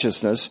of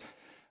righteousness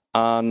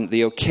on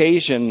the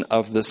occasion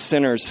of the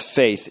sinner's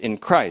faith in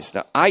Christ.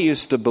 Now, I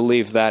used to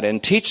believe that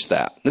and teach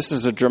that. This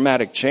is a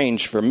dramatic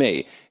change for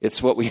me.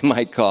 It's what we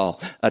might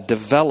call a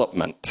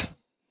development.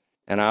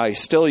 And I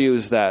still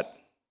use that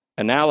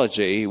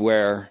analogy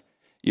where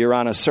you're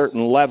on a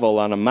certain level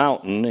on a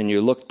mountain and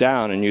you look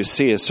down and you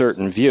see a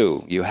certain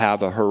view. You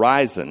have a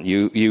horizon.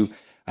 You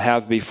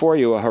have before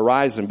you a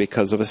horizon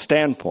because of a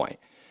standpoint.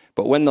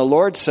 But when the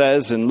Lord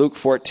says in Luke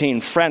 14,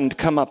 friend,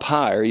 come up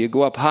higher, you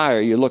go up higher,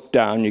 you look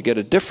down, you get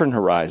a different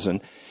horizon.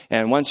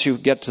 And once you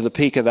get to the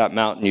peak of that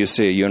mountain, you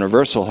see a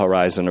universal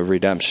horizon of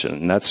redemption.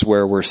 And that's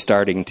where we're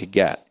starting to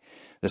get.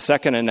 The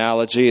second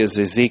analogy is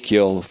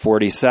Ezekiel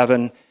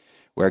 47,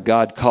 where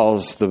God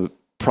calls the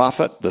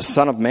prophet, the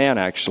Son of Man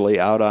actually,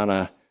 out on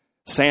a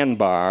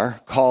sandbar,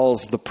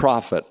 calls the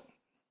prophet.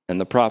 And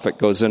the prophet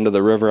goes into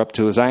the river up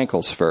to his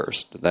ankles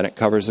first. Then it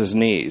covers his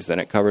knees. Then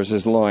it covers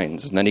his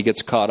loins. And then he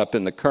gets caught up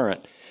in the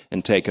current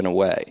and taken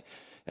away.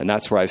 And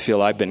that's where I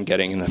feel I've been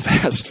getting in the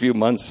past few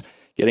months,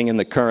 getting in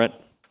the current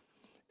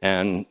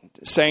and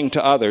saying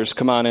to others,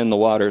 come on in, the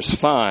water's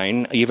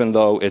fine, even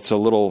though it's a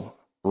little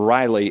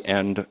wily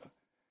and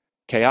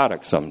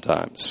chaotic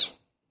sometimes.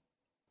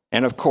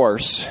 And of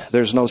course,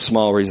 there's no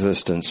small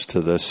resistance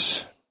to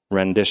this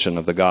rendition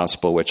of the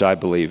gospel, which I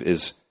believe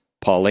is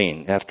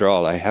Pauline. After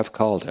all, I have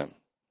called him.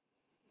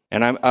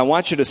 And I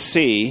want you to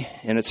see,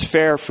 and it's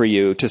fair for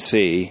you to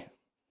see,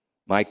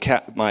 my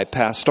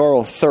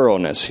pastoral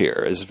thoroughness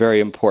here is very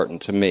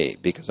important to me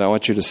because I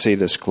want you to see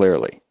this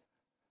clearly.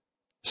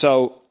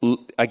 So,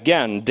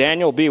 again,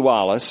 Daniel B.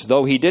 Wallace,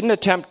 though he didn't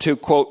attempt to,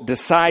 quote,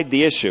 decide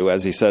the issue,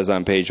 as he says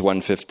on page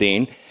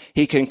 115,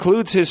 he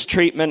concludes his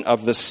treatment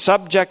of the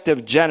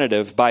subjective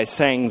genitive by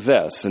saying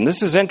this. And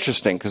this is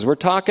interesting because we're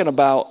talking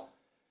about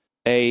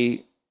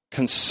a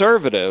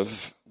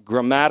conservative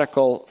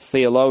grammatical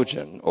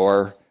theologian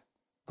or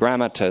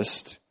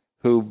grammatist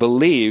who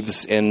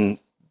believes in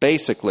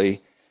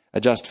basically a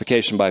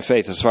justification by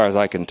faith as far as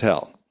I can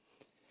tell.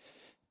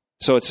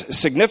 So it's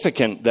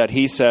significant that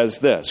he says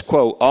this,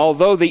 quote,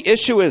 although the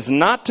issue is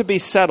not to be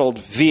settled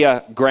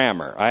via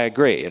grammar. I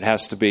agree. It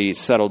has to be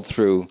settled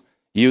through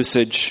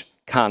usage,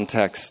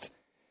 context,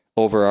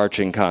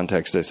 overarching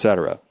context,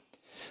 etc.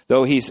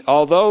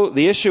 Although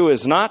the issue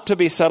is not to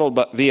be settled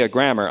via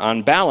grammar,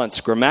 on balance,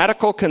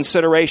 grammatical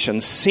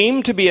considerations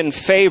seem to be in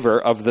favor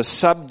of the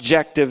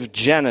subjective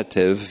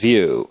genitive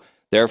view,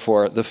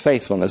 therefore the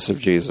faithfulness of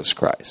Jesus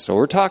Christ. So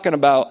we're talking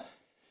about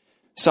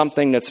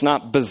something that's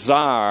not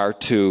bizarre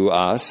to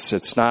us.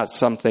 It's not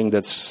something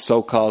that's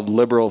so-called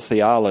liberal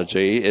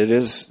theology.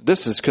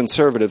 This is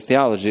conservative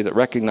theology that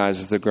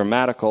recognizes the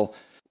grammatical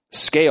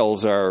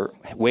scales are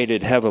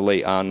weighted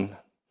heavily on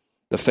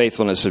the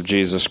faithfulness of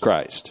Jesus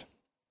Christ.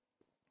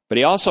 But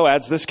he also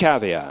adds this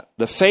caveat.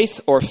 The faith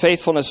or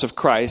faithfulness of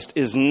Christ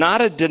is not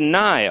a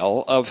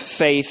denial of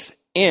faith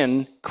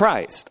in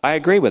Christ. I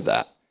agree with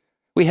that.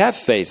 We have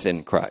faith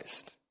in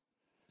Christ.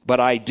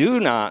 But I do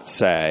not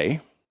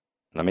say,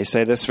 let me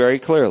say this very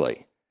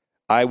clearly,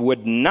 I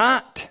would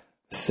not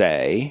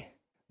say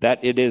that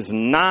it is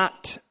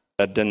not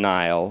a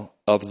denial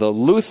of the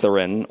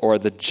Lutheran or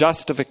the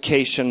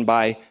justification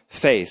by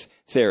faith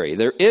theory.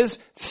 There is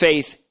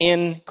faith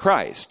in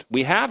Christ.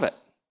 We have it.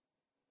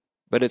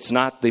 But it's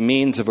not the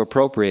means of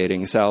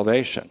appropriating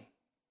salvation.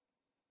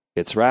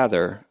 It's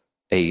rather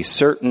a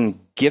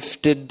certain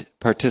gifted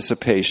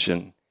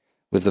participation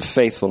with the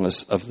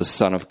faithfulness of the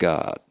Son of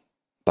God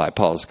by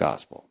Paul's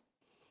gospel.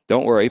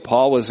 Don't worry,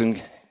 Paul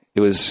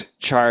was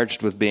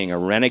charged with being a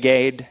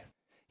renegade.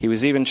 He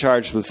was even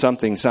charged with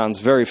something sounds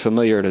very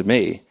familiar to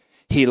me.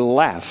 He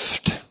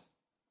left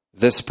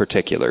this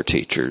particular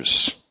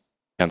teacher's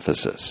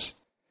emphasis.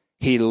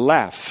 He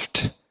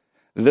left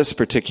this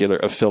particular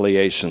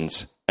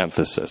affiliation's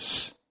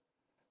emphasis.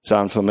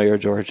 Sound familiar,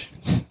 George?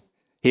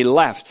 He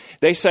left.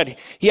 They said,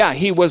 yeah,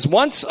 he was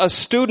once a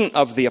student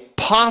of the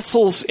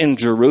apostles in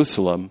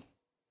Jerusalem,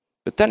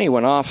 but then he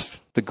went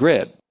off the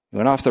grid. He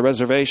went off the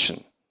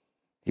reservation.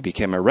 He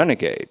became a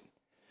renegade.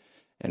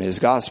 And his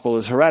gospel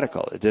is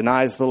heretical. It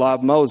denies the law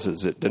of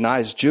Moses. It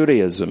denies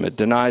Judaism. It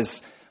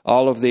denies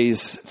all of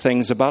these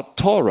things about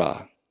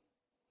Torah.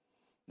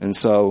 And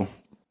so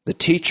the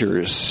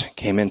teachers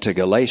came into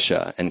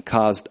Galatia and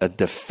caused a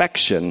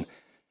defection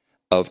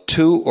of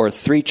 2 or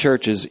 3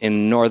 churches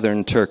in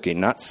northern Turkey,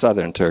 not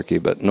southern Turkey,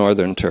 but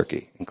northern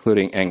Turkey,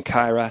 including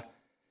Ankara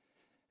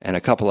and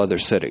a couple other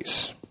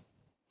cities.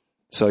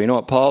 So you know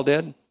what Paul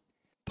did?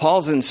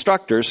 Paul's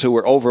instructors, who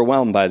were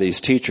overwhelmed by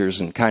these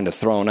teachers and kind of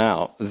thrown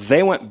out,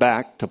 they went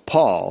back to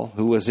Paul,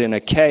 who was in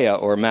Achaia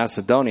or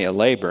Macedonia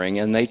laboring,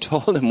 and they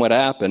told him what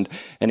happened,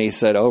 and he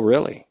said, oh,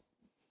 really?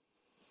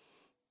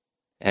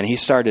 And he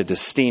started to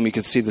steam. You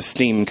could see the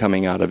steam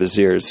coming out of his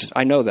ears.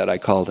 I know that. I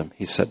called him.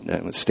 He said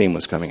the steam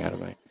was coming out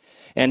of me.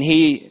 And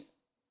he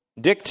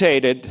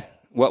dictated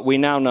what we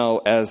now know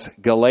as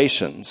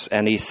Galatians,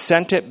 and he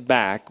sent it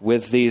back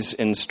with these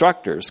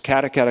instructors,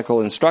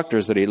 catechetical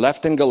instructors that he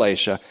left in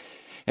Galatia.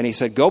 And he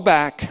said, go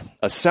back,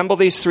 assemble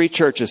these 3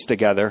 churches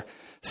together,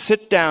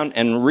 sit down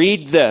and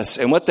read this.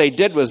 And what they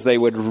did was they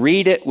would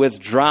read it with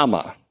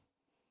drama.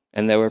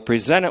 And they were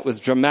presented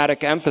with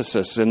dramatic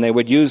emphasis, and they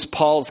would use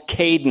Paul's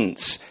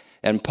cadence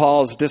and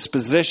Paul's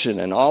disposition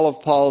and all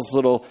of Paul's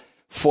little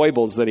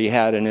foibles that he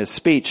had in his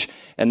speech,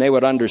 and they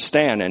would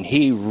understand. And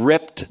he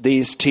ripped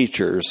these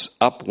teachers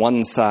up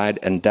one side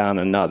and down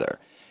another.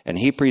 And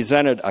he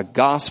presented a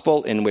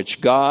gospel in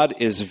which God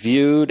is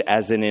viewed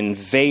as an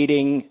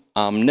invading,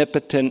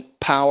 omnipotent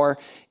power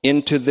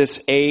into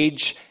this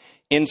age,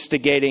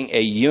 instigating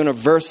a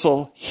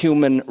universal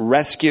human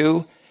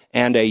rescue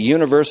and a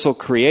universal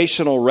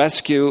creational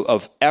rescue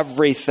of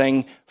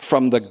everything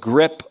from the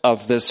grip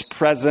of this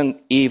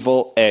present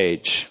evil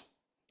age.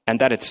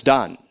 And that it's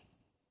done.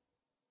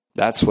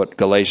 That's what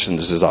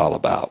Galatians is all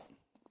about.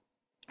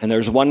 And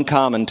there's one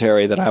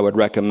commentary that I would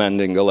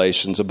recommend in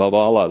Galatians above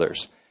all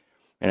others.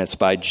 And it's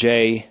by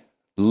J.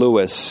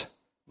 Lewis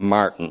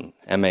Martin,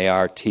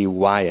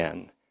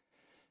 Martyn.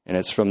 And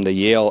it's from the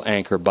Yale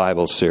Anchor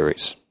Bible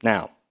series.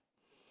 Now,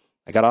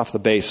 I got off the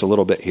base a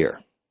little bit here.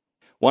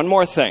 One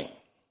more thing.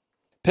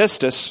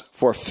 Pistis,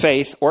 for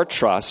faith or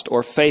trust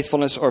or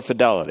faithfulness or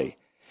fidelity,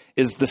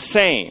 is the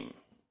same.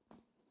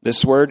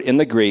 This word in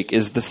the Greek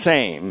is the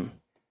same,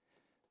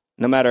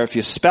 no matter if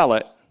you spell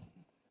it,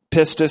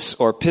 pistis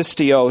or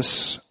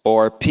pistios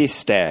or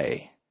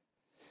piste.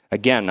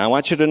 Again, I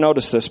want you to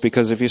notice this,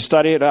 because if you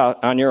study it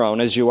out on your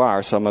own, as you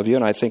are, some of you,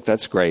 and I think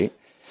that's great,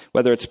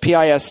 whether it's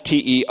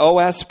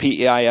P-I-S-T-E-O-S,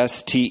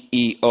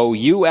 P-I-S-T-E-O-U-S,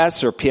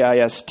 or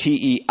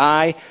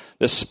P-I-S-T-E-I,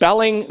 the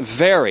spelling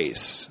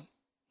varies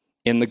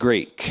in the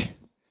Greek.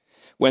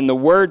 When the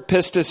word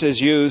pistis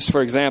is used,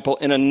 for example,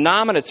 in a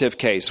nominative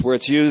case where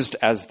it's used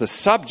as the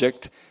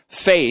subject,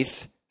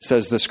 faith,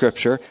 says the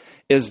Scripture,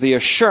 is the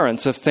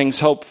assurance of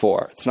things hoped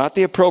for. It's not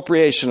the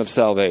appropriation of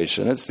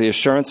salvation. It's the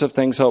assurance of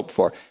things hoped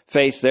for.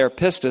 Faith, there,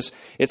 pistis,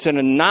 it's in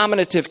a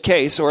nominative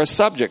case or a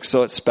subject,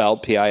 so it's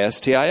spelled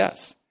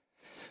P-I-S-T-I-S.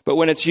 But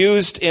when it's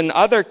used in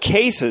other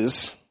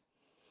cases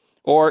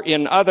or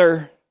in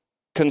other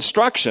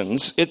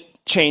constructions, it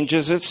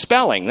changes its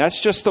spelling.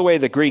 That's just the way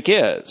the Greek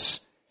is.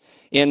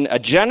 In a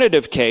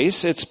genitive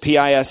case, it's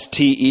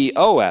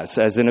P-I-S-T-E-O-S,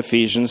 as in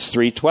Ephesians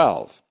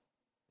 3:12.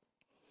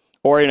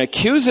 Or in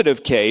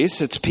accusative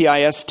case, it's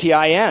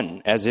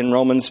P-I-S-T-I-N, as in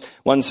Romans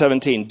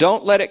 1:17.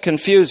 Don't let it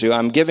confuse you.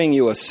 I'm giving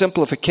you a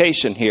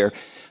simplification here.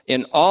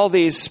 In all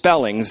these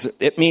spellings,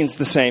 it means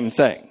the same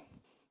thing.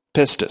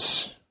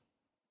 Pistis.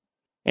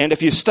 And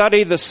if you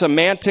study the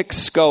semantic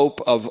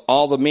scope of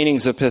all the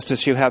meanings of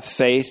pistis, you have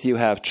faith, you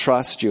have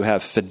trust, you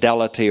have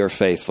fidelity or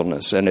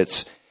faithfulness. And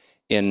it's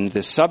in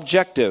the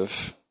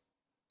subjective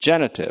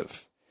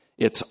genitive,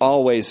 it's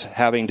always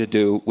having to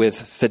do with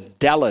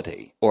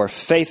fidelity or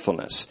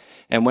faithfulness.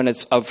 And when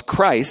it's of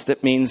Christ,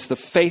 it means the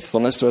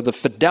faithfulness or the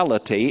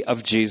fidelity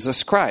of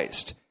Jesus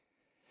Christ.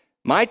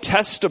 My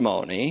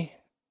testimony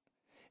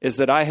is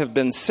that I have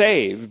been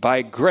saved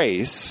by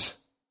grace,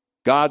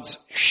 God's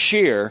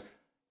sheer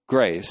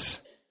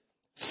grace,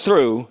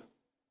 through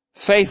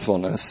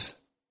faithfulness,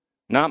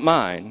 not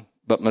mine,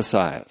 but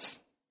Messiah's.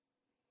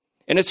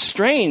 And it's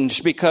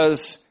strange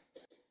because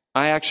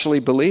I actually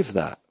believe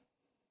that.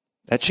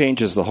 That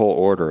changes the whole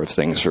order of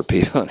things for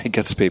people, and it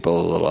gets people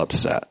a little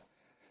upset,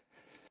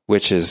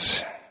 which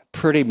is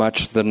pretty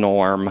much the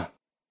norm.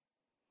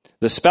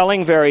 The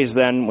spelling varies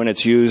then when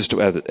it's used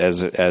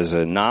as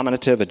a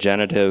nominative, a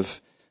genitive,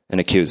 an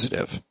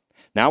accusative.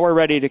 Now we're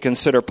ready to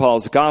consider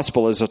Paul's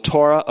gospel as a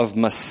Torah of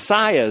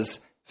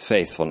Messiah's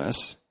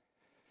faithfulness.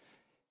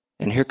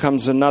 And here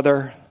comes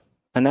another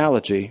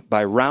analogy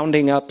by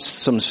rounding up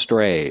some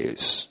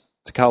strays.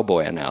 It's a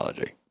cowboy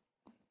analogy.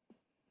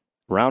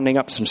 Rounding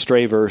up some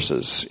stray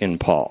verses in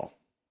Paul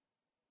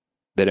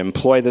that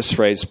employ this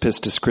phrase,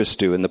 pistis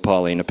Christou, in the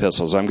Pauline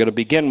epistles. I'm going to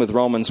begin with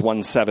Romans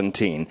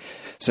 1:17,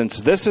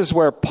 since this is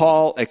where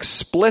Paul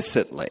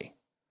explicitly,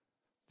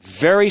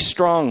 very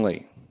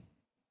strongly,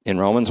 in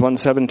Romans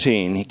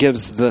 1:17, he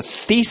gives the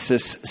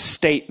thesis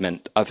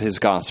statement of his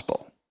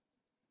gospel.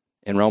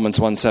 In Romans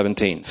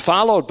 1:17,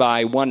 followed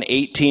by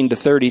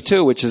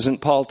 1:18-32, which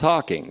isn't Paul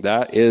talking.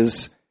 That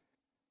is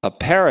a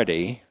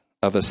parody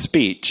of a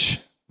speech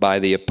by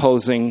the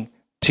opposing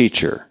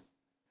teacher,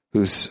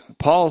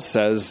 Paul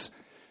says,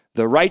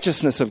 the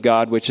righteousness of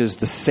God, which is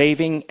the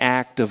saving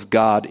act of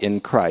God in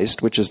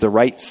Christ, which is the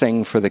right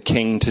thing for the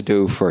king to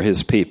do for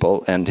his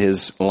people and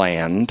his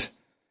land.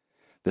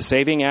 The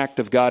saving act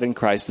of God in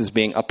Christ is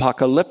being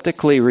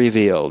apocalyptically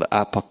revealed,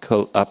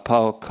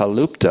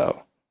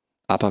 apocalypto,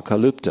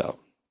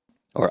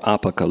 or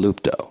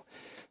apocalypto.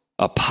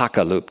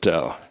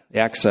 Apocalypto. The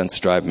accents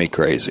drive me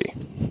crazy.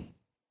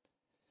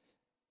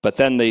 But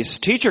then this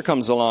teacher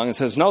comes along and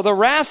says, no, the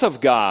wrath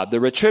of God, the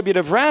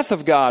retributive wrath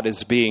of God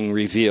is being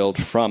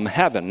revealed from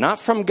heaven. Not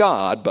from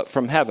God, but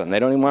from heaven. They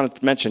don't even want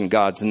to mention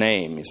God's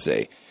name, you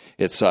see.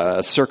 It's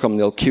a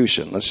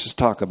circumlocution. Let's just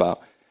talk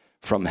about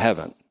from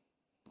heaven.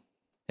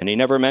 And he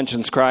never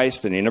mentions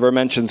Christ, and he never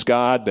mentions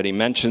God, but he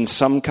mentions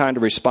some kind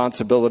of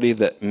responsibility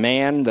that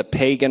man, the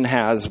pagan,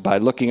 has by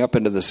looking up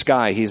into the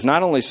sky. He's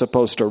not only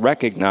supposed to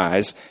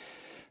recognize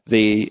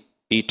the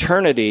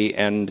eternity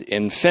and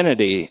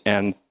infinity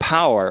and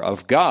power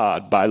of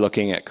God by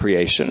looking at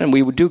creation, and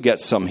we do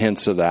get some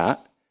hints of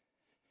that.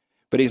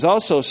 But he's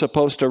also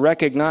supposed to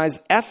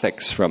recognize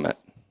ethics from it.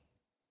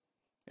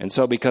 And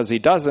so because he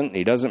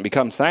doesn't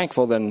become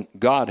thankful, then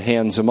God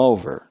hands him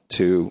over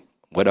to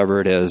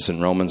whatever it is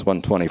in Romans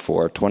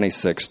 1:24,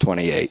 26,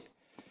 28.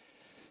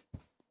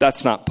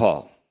 That's not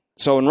Paul.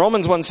 So in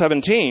Romans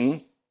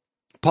 1:17,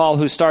 Paul,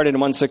 who started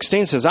in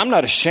 1:16, says, I'm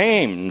not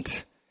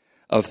ashamed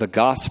of the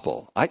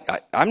gospel.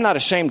 I'm not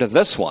ashamed of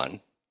this one.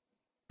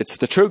 It's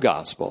the true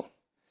gospel.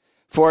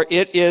 For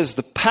it is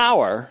the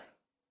power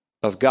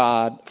of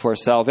God for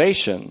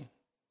salvation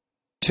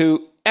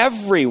to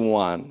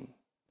everyone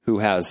who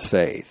has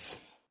faith,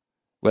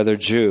 whether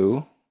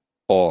Jew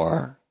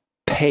or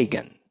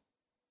pagan.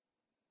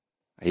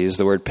 I use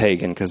the word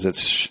pagan because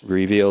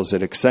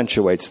it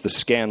accentuates the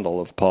scandal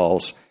of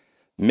Paul's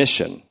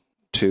mission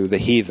to the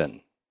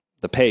heathen,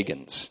 the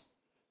pagans.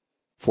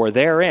 For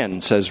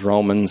therein, says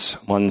Romans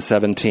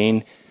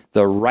 1:17,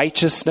 the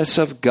righteousness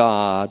of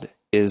God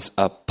is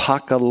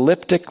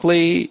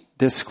apocalyptically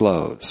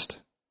disclosed.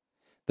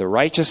 The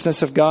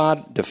righteousness of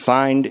God,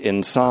 defined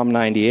in Psalm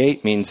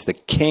 98, means the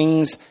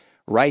king's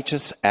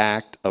righteous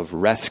act of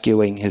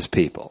rescuing his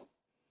people.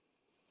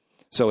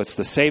 So it's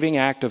the saving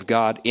act of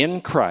God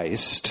in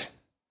Christ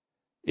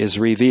is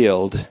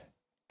revealed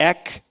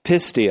ek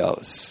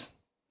pistios,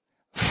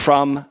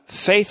 from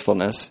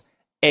faithfulness,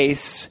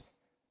 eis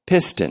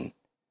piston,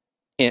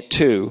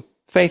 to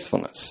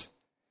faithfulness.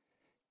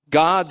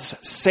 God's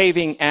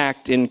saving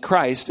act in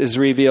Christ is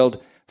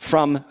revealed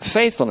from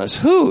faithfulness.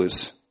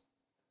 Whose?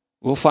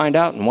 We'll find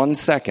out in 1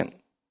 second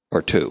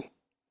or two.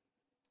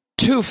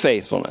 To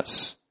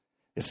faithfulness.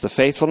 It's the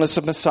faithfulness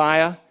of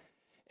Messiah,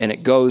 and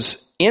it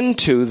goes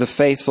into the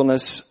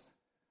faithfulness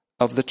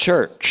of the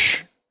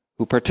church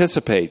who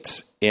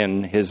participates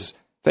in his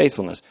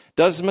faithfulness.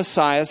 Does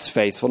Messiah's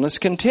faithfulness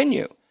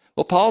continue?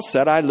 Well, Paul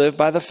said, I live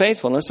by the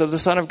faithfulness of the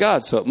Son of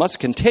God. So it must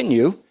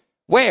continue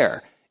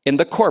where? In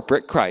the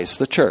corporate Christ,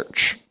 the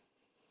church.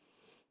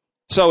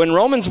 So in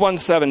Romans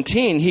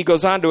 1:17, he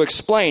goes on to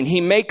explain,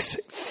 he makes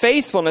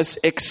faithfulness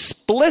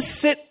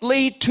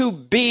explicitly to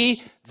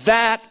be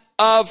that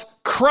of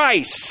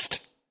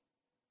Christ.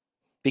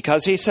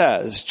 Because he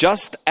says,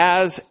 just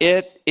as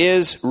it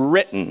is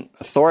written,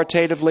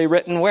 authoritatively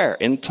written where?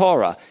 In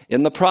Torah,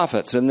 in the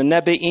prophets, in the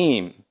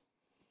Nebi'im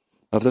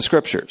of the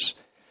scriptures.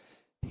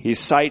 He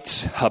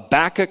cites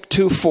Habakkuk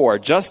 2:4,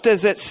 just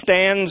as it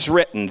stands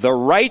written, the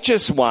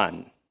righteous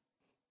one.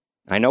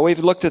 I know we've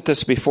looked at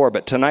this before,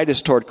 but tonight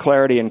is toward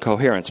clarity and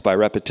coherence by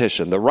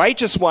repetition. The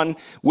righteous one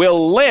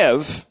will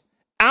live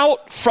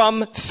out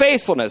from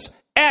faithfulness.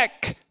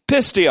 Ek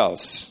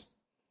pistios.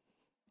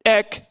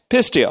 Ek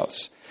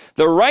pistios.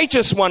 The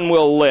righteous one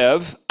will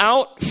live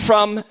out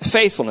from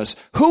faithfulness.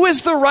 Who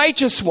is the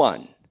righteous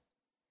one?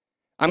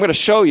 I'm going to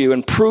show you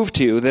and prove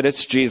to you that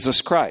it's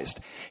Jesus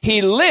Christ.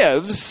 He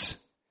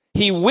lives,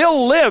 he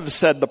will live,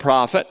 said the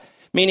prophet,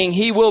 meaning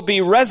he will be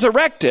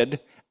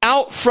resurrected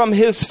out from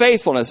his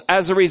faithfulness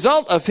as a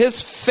result of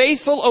his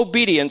faithful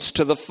obedience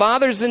to the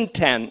Father's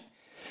intent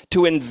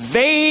to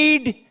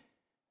invade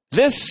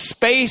this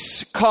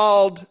space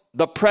called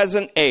the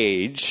present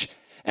age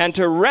and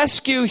to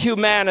rescue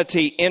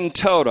humanity in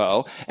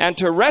toto and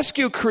to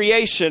rescue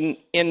creation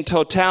in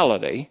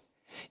totality.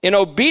 In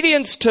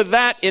obedience to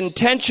that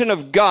intention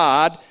of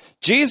God,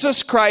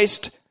 Jesus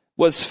Christ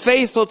was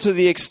faithful to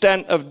the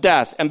extent of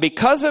death. And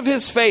because of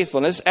his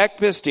faithfulness, ek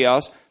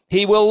pistios,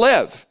 he will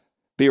live,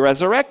 be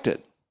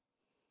resurrected.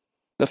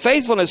 The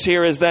faithfulness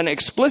here is then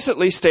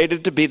explicitly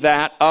stated to be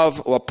that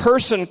of a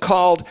person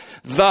called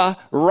the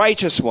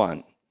righteous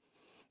one.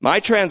 My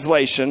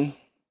translation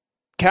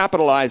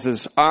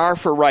capitalizes R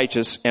for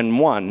righteous and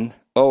one,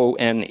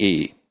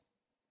 O-N-E.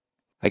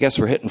 I guess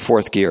we're hitting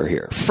fourth gear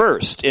here.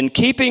 First, in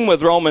keeping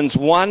with Romans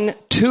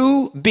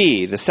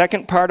 1:2b, the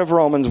second part of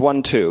Romans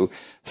 1:2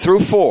 through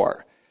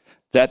 4,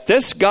 that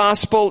this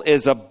gospel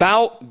is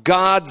about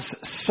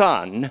God's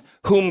Son,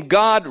 whom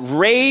God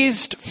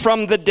raised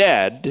from the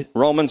dead,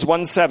 Romans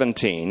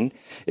 1:17,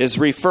 is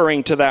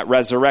referring to that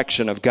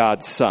resurrection of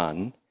God's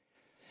Son,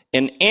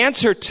 in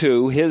answer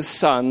to his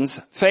Son's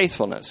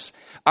faithfulness.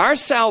 Our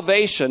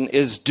salvation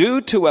is due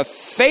to a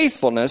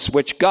faithfulness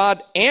which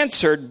God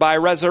answered by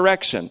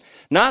resurrection,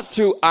 not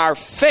through our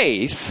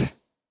faith,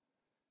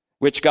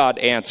 which God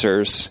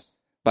answers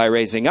by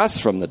raising us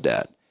from the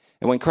dead.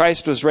 And when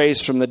Christ was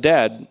raised from the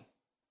dead,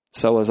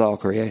 so was all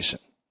creation,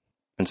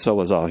 and so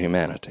was all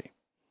humanity.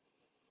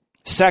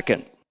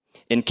 Second,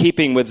 in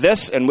keeping with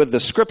this and with the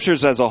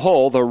scriptures as a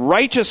whole, the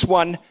righteous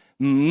one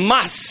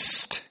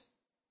must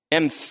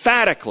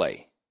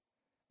emphatically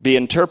be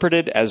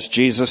interpreted as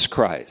Jesus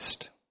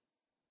Christ,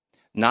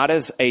 not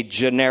as a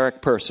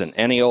generic person,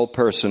 any old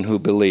person who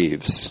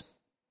believes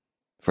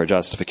for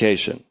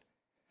justification,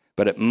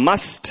 but it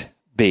must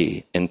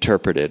be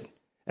interpreted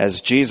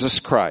as Jesus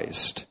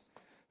Christ,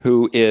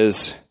 who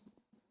is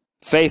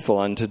faithful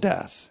unto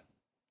death.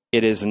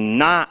 It is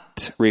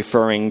not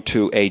referring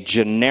to a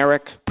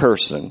generic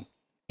person,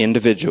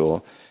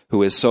 individual,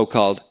 who is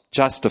so-called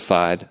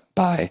justified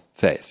by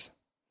faith.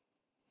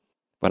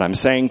 What I'm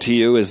saying to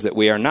you is that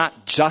we are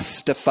not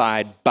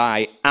justified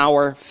by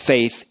our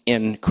faith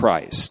in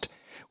Christ.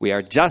 We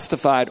are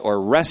justified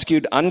or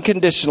rescued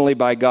unconditionally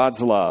by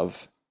God's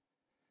love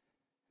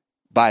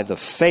by the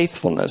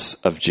faithfulness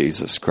of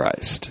Jesus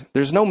Christ.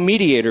 There's no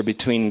mediator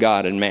between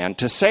God and man.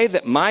 To say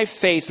that my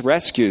faith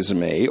rescues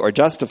me or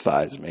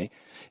justifies me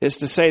is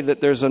to say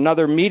that there's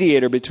another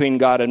mediator between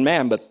God and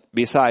man, but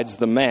besides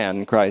the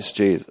man, Christ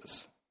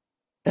Jesus,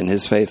 and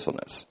his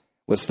faithfulness.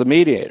 What's the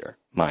mediator?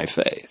 My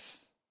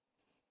faith.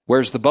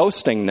 Where's the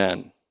boasting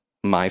then?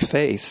 My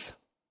faith.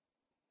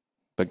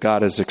 But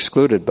God has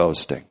excluded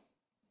boasting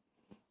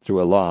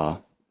through a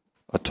law,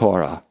 a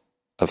Torah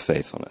of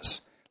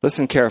faithfulness.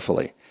 Listen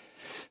carefully.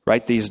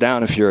 Write these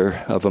down if you're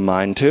of a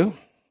mind to.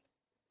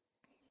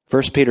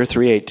 1 Peter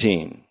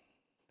 3:18.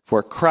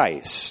 For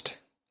Christ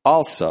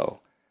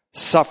also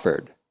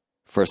suffered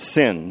for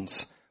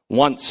sins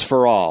once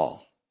for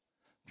all,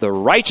 the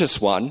righteous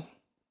one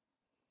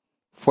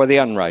for the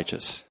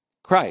unrighteous.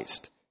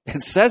 Christ.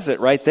 It says it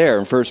right there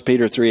in 1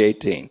 Peter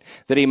 3:18,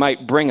 that he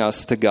might bring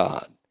us to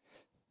God.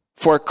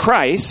 For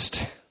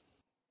Christ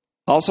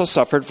also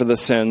suffered for the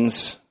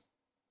sins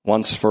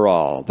once for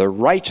all, the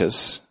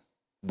righteous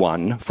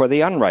one for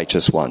the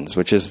unrighteous ones,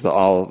 which is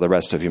all the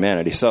rest of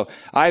humanity. So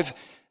I've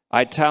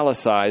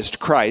italicized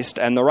Christ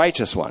and the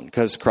righteous one,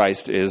 because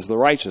Christ is the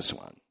righteous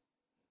one.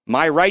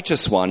 My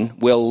righteous one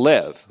will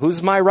live.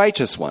 Who's my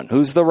righteous one?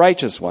 Who's the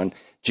righteous one?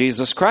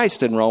 Jesus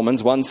Christ in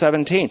Romans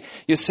 1:17.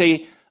 You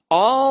see,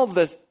 all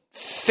the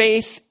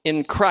faith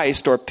in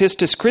Christ, or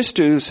pistis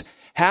Christus,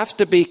 have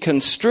to be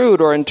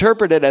construed or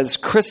interpreted as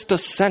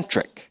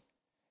Christocentric.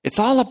 It's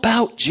all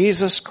about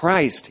Jesus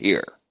Christ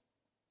here.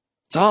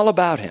 It's all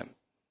about him.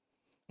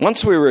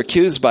 Once we were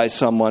accused by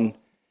someone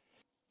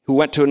who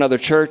went to another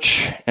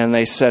church, and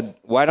they said,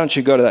 why don't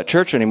you go to that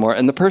church anymore?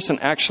 And the person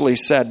actually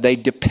said, they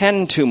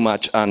depend too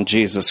much on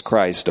Jesus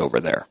Christ over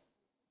there.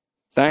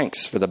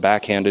 Thanks for the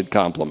backhanded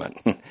compliment.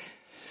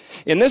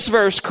 In this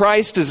verse,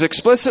 Christ is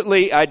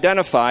explicitly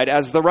identified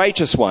as the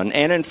righteous one.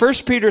 And in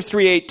 1 Peter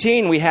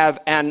 3:18, we have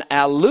an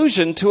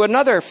allusion to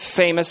another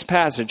famous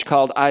passage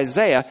called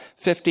Isaiah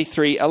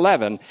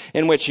 53:11,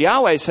 in which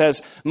Yahweh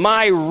says,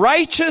 my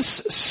righteous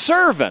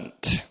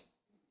servant,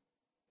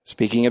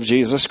 speaking of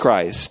Jesus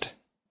Christ,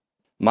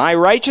 my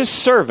righteous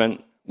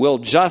servant will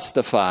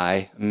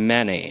justify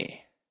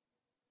many.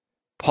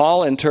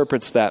 Paul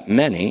interprets that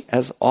many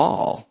as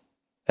all,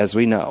 as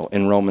we know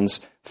in Romans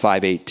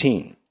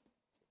 5:18.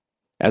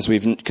 As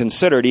we've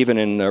considered even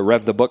in the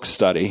Rev the Book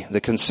study,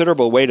 the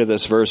considerable weight of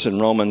this verse in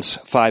Romans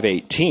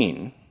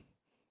 5:18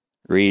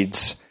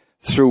 reads,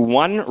 through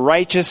one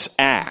righteous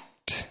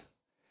act,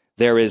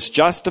 there is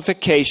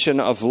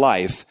justification of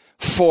life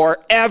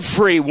for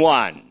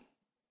everyone.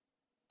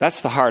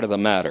 That's the heart of the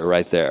matter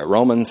right there,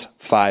 Romans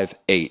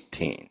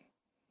 5:18.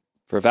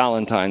 For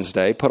Valentine's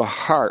Day, put a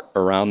heart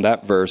around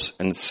that verse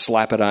and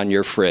slap it on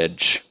your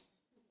fridge.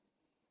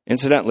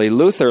 Incidentally,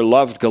 Luther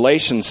loved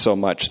Galatians so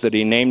much that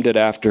he named it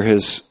after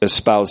his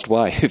espoused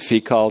wife.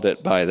 He called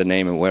it by the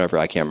name of whatever,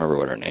 I can't remember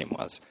what her name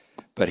was.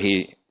 But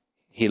he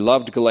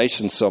loved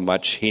Galatians so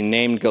much, he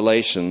named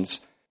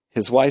Galatians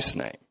his wife's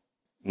name.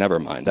 Never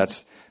mind,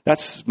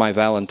 that's my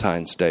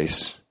Valentine's Day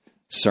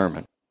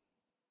sermon.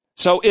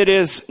 So it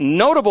is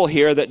notable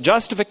here that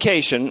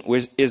justification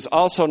is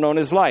also known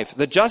as life.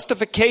 The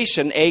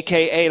justification,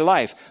 a.k.a.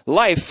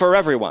 life for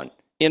everyone.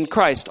 In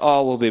Christ,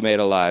 all will be made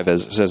alive,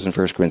 as it says in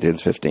 1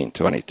 Corinthians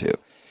 15:22.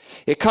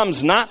 It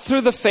comes not through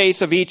the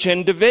faith of each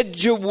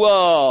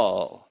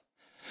individual,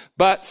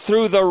 but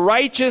through the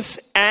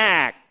righteous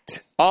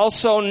act,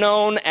 also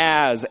known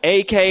as,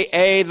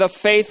 a.k.a. the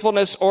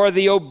faithfulness or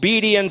the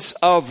obedience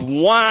of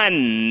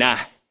one,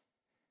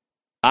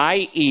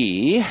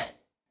 i.e.,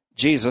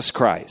 Jesus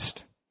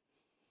Christ.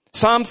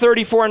 Psalm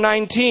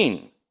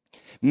 34:19.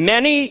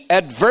 Many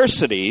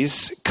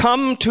adversities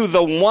come to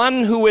the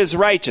one who is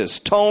righteous,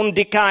 ton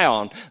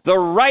dikaion, the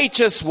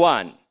righteous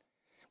one.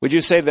 Would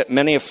you say that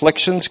many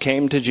afflictions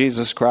came to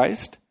Jesus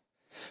Christ?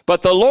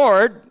 But the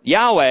Lord,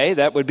 Yahweh,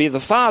 that would be the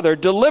Father,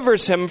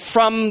 delivers him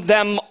from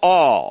them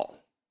all.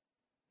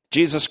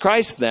 Jesus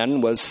Christ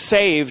then was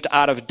saved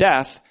out of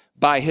death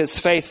by his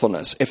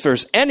faithfulness. If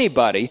there's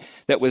anybody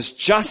that was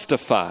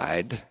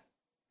justified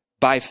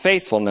by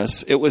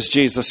faithfulness, it was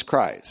Jesus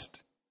Christ.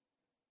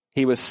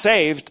 He was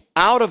saved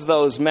out of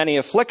those many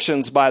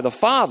afflictions by the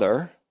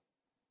Father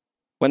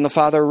when the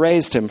Father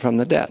raised him from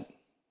the dead.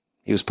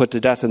 He was put to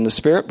death in the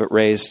Spirit, but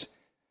raised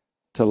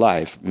to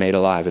life, made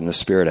alive in the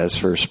Spirit,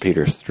 as 1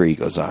 Peter 3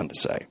 goes on to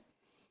say.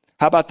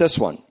 How about this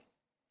one?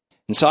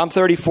 In Psalm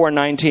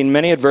 34:19,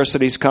 many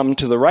adversities come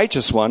to the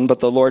righteous one,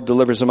 but the Lord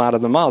delivers him out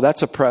of them all.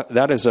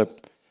 That is a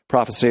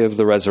prophecy of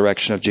the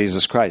resurrection of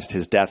Jesus Christ,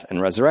 his death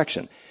and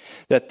resurrection.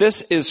 That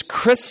this is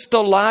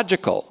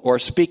Christological, or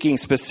speaking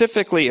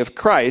specifically of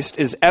Christ,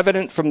 is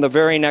evident from the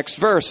very next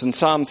verse in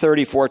Psalm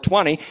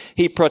 34:20.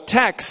 He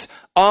protects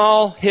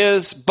all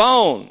his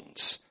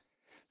bones.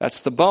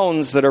 That's the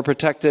bones that are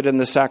protected in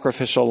the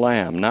sacrificial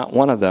lamb. Not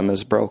one of them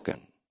is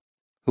broken.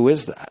 Who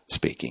is that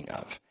speaking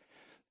of?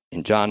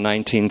 In John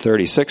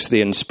 19:36,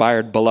 the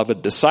inspired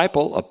beloved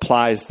disciple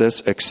applies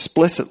this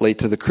explicitly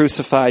to the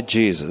crucified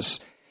Jesus.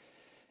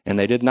 And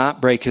they did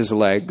not break his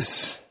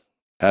legs,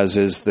 as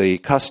is the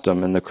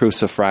custom in the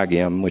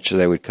crucifragium, which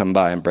they would come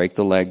by and break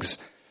the legs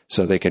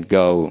so they could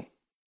go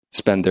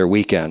spend their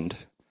weekend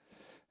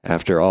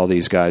after all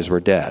these guys were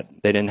dead.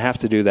 They didn't have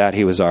to do that.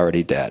 He was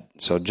already dead.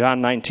 So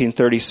John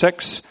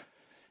 19:36,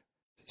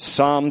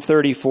 Psalm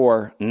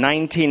 34,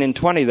 19 and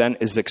 20 then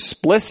is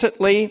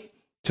explicitly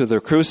to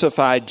the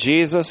crucified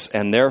Jesus,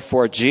 and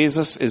therefore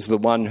Jesus is the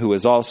one who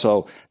is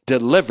also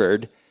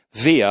delivered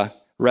via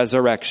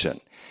resurrection.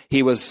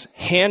 He was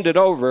handed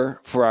over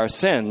for our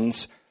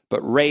sins,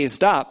 but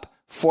raised up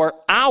for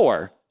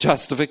our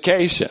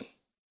justification,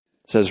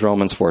 says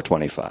Romans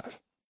 4:25.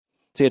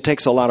 See, it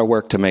takes a lot of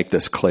work to make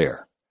this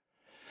clear.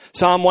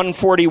 Psalm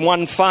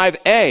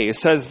 141:5a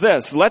says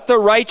this, "Let the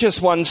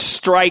righteous one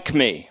strike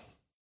me."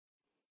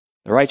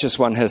 The righteous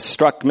one has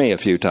struck me a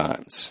few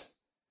times.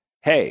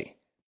 Hey,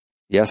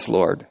 yes,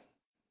 Lord,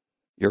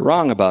 you're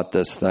wrong about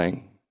this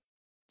thing.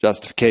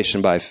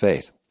 Justification by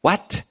faith.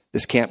 What?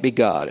 This can't be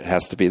God. It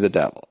has to be the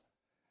devil.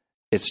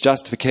 It's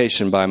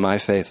justification by my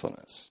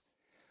faithfulness.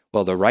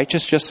 Well, the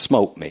righteous just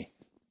smote me,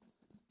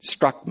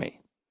 struck me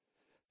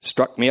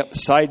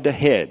upside the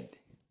head.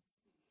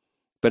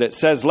 But it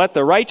says, let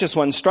the righteous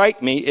one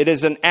strike me. It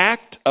is an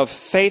act of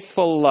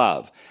faithful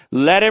love.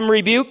 Let him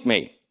rebuke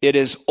me. It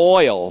is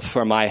oil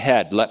for my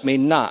head. Let me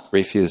not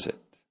refuse it.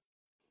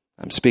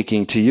 I'm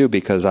speaking to you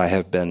because I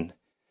have been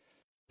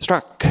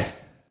struck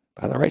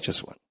by the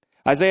righteous one.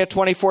 Isaiah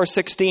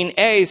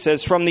 24:16a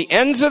says, from the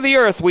ends of the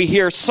earth we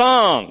hear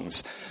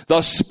songs.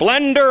 The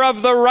splendor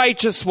of the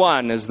righteous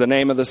one is the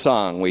name of the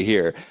song we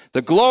hear.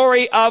 The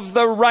glory of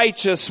the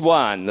righteous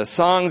one. The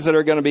songs that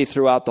are going to be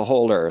throughout the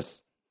whole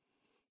earth.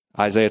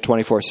 Isaiah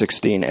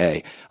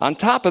 24:16a. On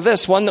top of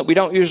this, one that we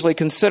don't usually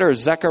consider is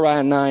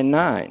Zechariah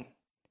 9:9.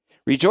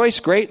 Rejoice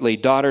greatly,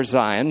 daughter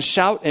Zion.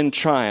 Shout in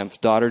triumph,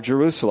 daughter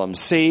Jerusalem.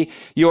 See,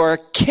 your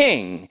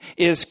king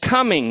is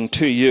coming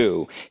to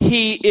you.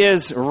 He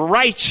is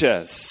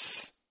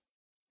righteous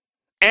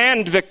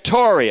and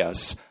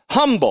victorious,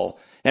 humble,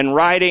 and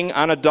riding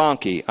on a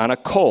donkey, on a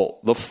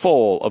colt, the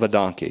foal of a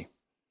donkey.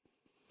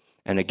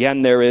 And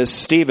again, there is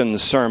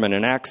Stephen's sermon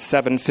in Acts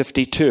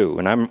 7:52.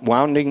 And I'm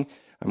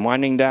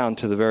winding down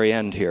to the very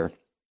end here.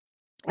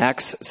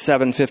 Acts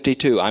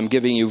 7:52. I'm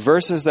giving you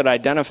verses that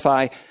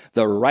identify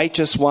the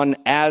righteous one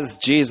as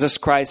Jesus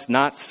Christ,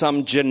 not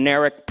some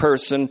generic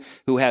person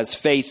who has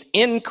faith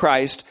in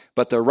Christ,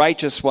 but the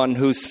righteous one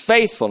whose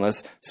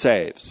faithfulness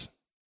saves.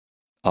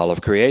 All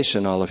of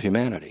creation, all of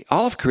humanity.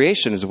 All of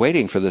creation is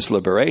waiting for this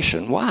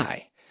liberation.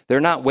 Why? They're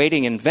not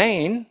waiting in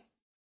vain,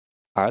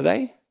 are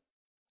they?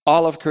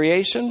 All of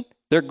creation,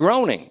 they're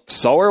groaning.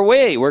 So are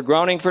we. We're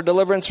groaning for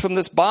deliverance from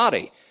this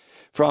body,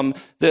 from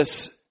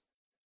this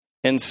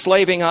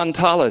enslaving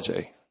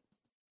ontology.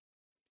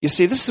 You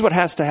see, this is what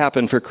has to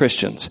happen for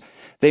Christians.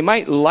 They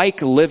might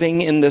like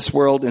living in this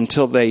world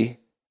until they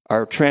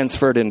are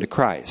transferred into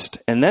Christ.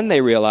 And then they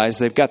realize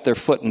they've got their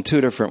foot in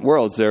two different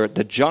worlds. They're at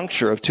the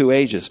juncture of two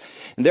ages.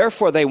 And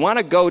therefore, they want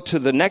to go to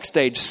the next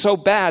age so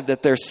bad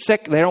that they're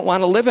sick, they don't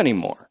want to live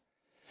anymore.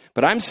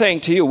 But I'm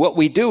saying to you, what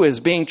we do is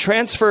being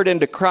transferred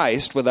into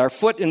Christ with our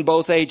foot in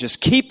both ages.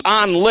 Keep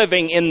on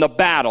living in the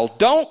battle.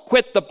 Don't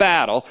quit the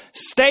battle.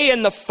 Stay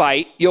in the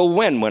fight. You'll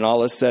win when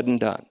all is said and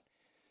done.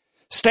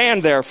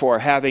 Stand, therefore,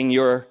 having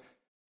your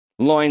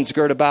loins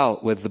girt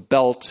about with the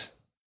belt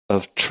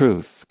of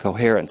truth,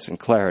 coherence, and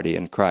clarity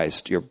in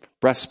Christ, your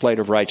breastplate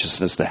of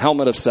righteousness, the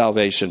helmet of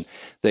salvation,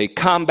 the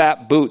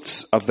combat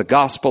boots of the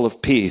gospel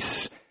of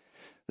peace,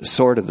 the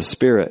sword of the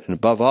Spirit, and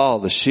above all,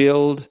 the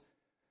shield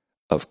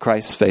of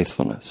Christ's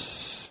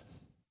faithfulness,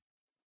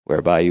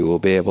 whereby you will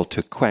be able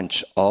to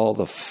quench all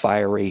the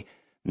fiery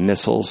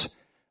missiles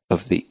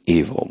of the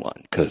evil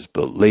one. Because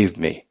believe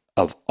me,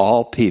 of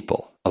all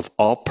people, of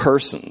all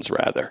persons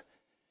rather,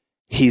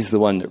 he's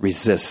the one that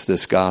resists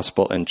this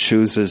gospel and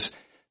chooses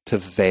to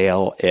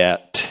veil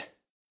it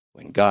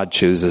when God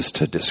chooses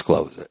to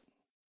disclose it.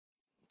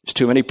 There's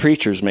too many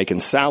preachers making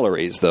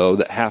salaries, though,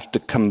 that have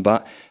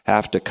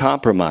to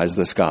compromise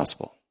this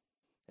gospel.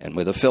 And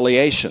with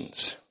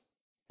affiliations.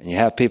 And you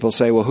have people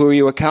say, well, who are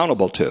you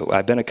accountable to?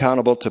 I've been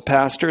accountable to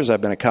pastors. I've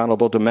been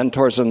accountable to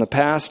mentors in the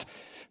past.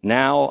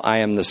 Now I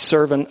am the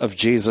servant of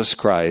Jesus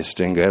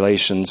Christ in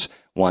Galatians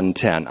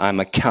 1:10.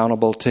 I'm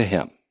accountable to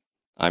him.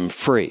 I'm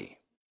free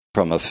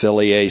from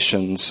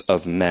affiliations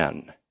of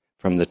men,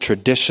 from the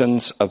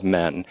traditions of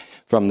men,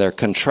 from their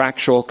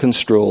contractual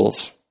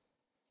construals.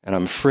 And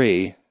I'm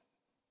free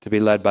to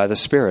be led by the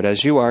Spirit,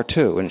 as you are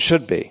too, and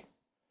should be.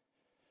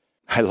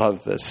 I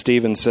love this.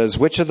 Stephen says,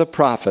 which of the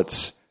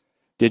prophets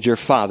did your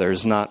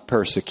fathers not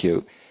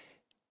persecute?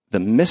 The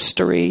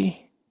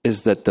mystery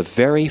is that the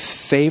very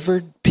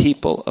favored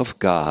people of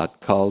God,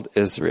 called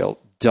Israel,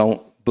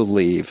 don't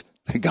believe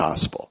the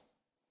gospel.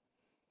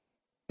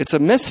 It's a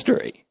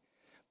mystery.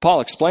 Paul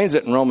explains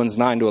it in Romans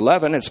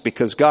 9-11. It's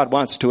because God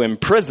wants to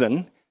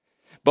imprison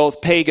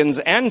both pagans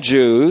and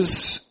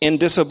Jews in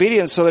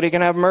disobedience so that he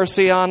can have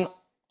mercy on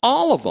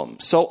all of them.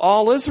 So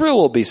all Israel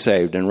will be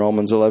saved in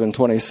Romans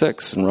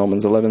 11:26 and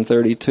Romans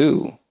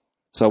 11:32.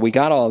 So we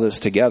got all this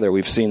together.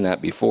 We've seen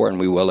that before, and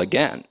we will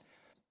again.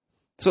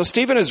 So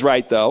Stephen is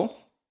right, though.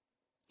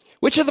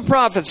 Which of the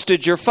prophets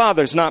did your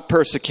fathers not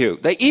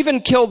persecute? They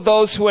even killed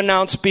those who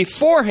announced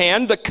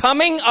beforehand the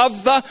coming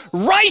of the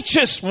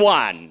righteous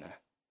one.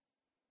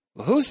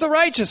 Well, who's the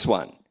righteous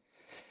one?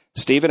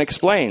 Stephen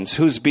explains,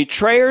 whose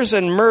betrayers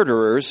and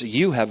murderers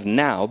you have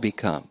now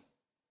become.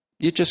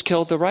 You just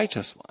killed the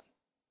righteous one.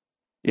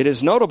 It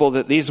is notable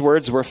that these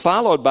words were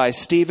followed by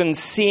Stephen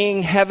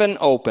seeing heaven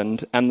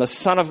opened and the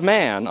Son of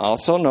Man,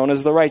 also known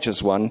as the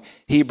righteous one,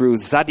 Hebrew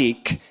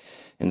Zadik,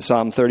 in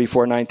Psalm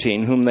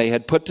 34:19, whom they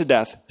had put to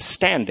death,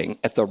 standing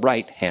at the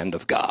right hand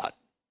of God.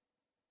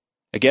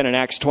 Again, in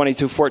Acts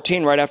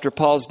 22:14, right after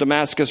Paul's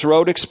Damascus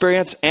Road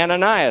experience,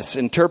 Ananias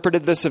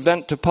interpreted this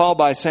event to Paul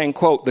by saying,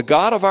 quote, "The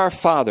God of our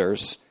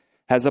fathers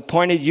has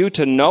appointed you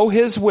to know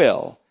his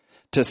will,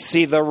 to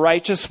see the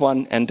righteous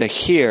one, and to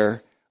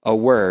hear a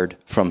word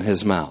from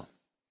his mouth."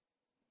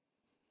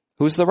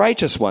 Who's the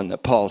righteous one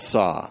that Paul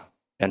saw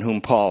and whom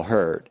Paul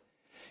heard?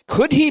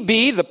 Could he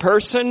be the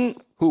person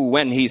who,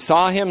 when he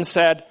saw him,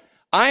 said,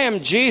 "I am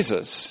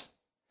Jesus,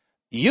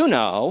 you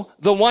know,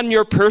 the one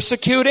you're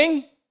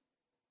persecuting"?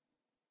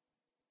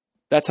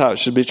 That's how it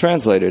should be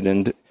translated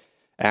in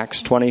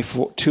Acts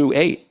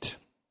 22:8.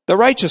 The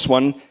righteous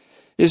one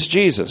is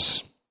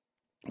Jesus.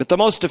 But the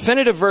most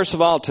definitive verse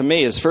of all to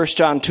me is 1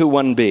 John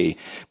 2:1b.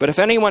 But if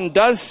anyone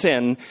does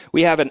sin,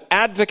 we have an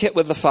advocate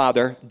with the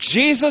Father,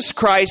 Jesus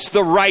Christ,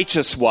 the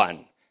righteous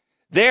one.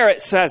 There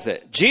it says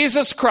it.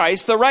 Jesus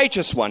Christ, the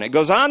righteous one. It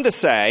goes on to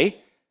say,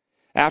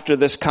 after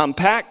this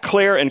compact,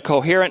 clear, and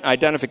coherent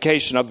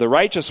identification of the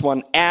righteous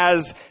one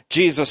as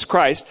Jesus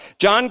Christ,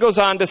 John goes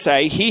on to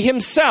say, he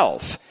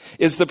himself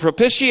is the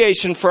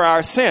propitiation for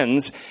our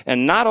sins,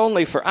 and not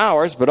only for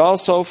ours, but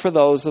also for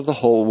those of the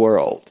whole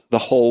world. The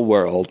whole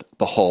world,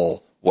 the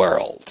whole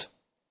world.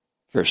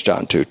 1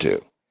 John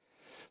 2:2.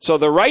 So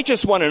the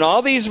righteous one in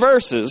all these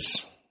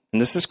verses,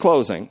 and this is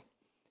closing,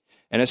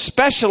 and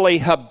especially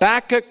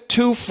Habakkuk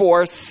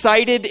 2:4,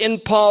 cited in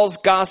Paul's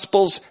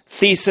Gospel's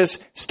thesis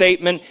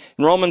statement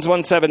in Romans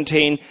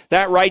 1:17,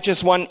 that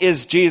righteous one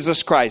is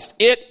Jesus Christ.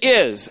 It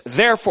is,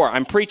 therefore,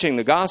 I'm preaching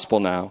the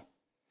gospel now,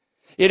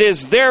 it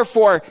is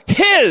therefore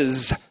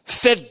his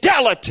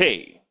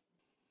fidelity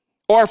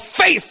or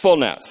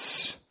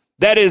faithfulness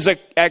that is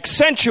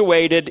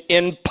accentuated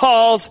in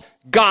Paul's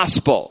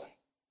gospel.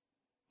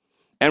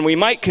 And we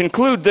might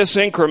conclude this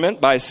increment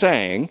by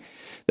saying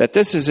that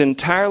this is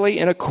entirely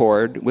in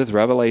accord with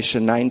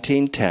Revelation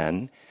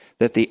 19:10,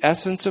 that the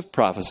essence of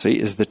prophecy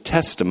is the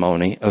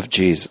testimony of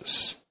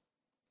Jesus.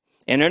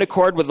 And in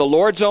accord with the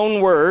Lord's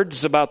own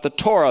words about the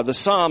Torah, the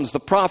Psalms, the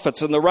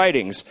prophets, and the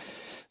writings,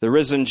 the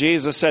risen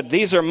Jesus said,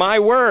 "These are my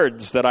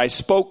words that I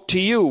spoke to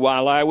you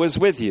while I was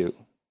with you,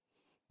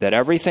 that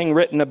everything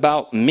written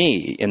about me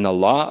in the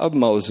law of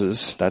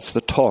Moses," that's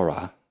the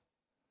Torah,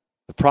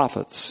 the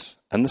prophets,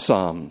 and the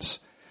Psalms,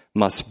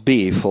 "must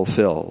be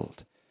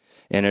fulfilled."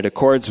 And it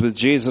accords with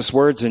Jesus'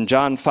 words in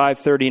John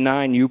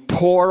 5:39, "You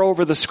pore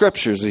over the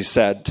scriptures," he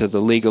said to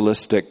the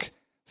legalistic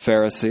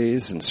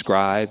Pharisees and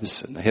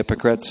scribes and the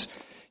hypocrites.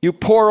 "You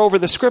pore over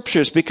the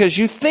scriptures because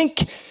you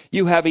think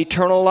you have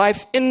eternal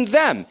life in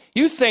them.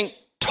 You think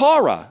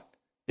Torah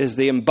is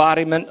the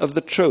embodiment of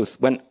the truth,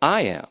 when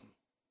I am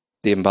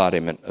the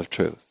embodiment of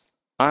truth.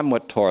 I'm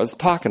what Torah is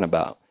talking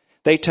about.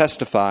 They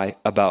testify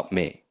about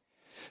me."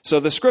 So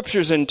the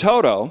scriptures in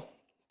toto,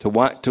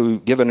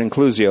 to give an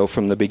inclusio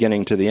from the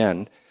beginning to the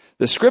end,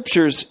 the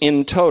scriptures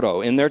in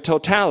toto, in their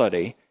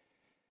totality,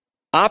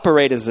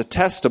 operate as a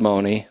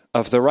testimony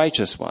of the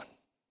righteous one.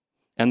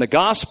 And the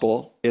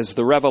gospel is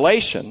the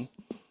revelation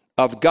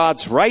of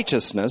God's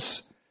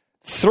righteousness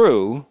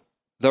through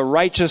the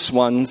righteous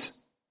one's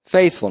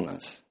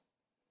faithfulness.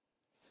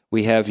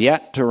 We have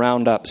yet to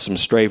round up some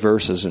stray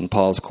verses in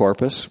Paul's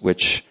corpus,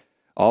 which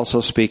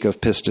also speak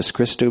of pistis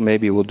Christou.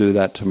 Maybe we'll do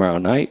that tomorrow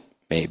night.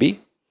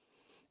 Maybe.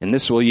 And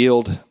this will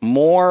yield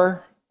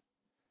more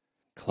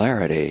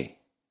clarity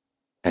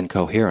and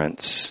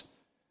coherence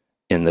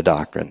in the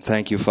doctrine.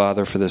 Thank you,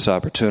 Father, for this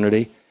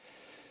opportunity.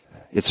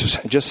 It's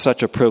just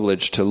such a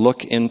privilege to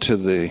look into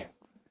the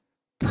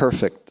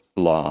perfect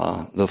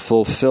law, the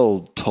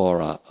fulfilled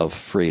Torah of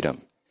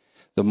freedom.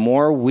 The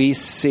more we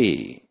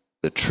see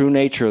the true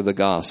nature of the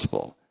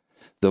gospel,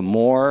 the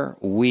more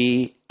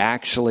we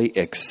actually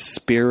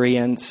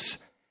experience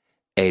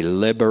a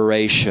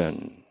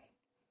liberation.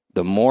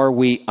 The more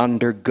we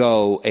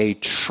undergo a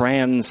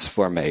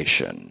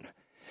transformation,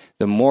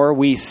 the more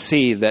we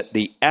see that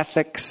the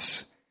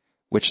ethics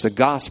which the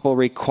gospel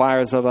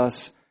requires of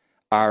us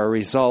are a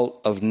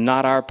result of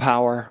not our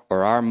power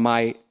or our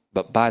might,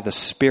 but by the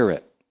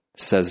Spirit,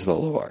 says the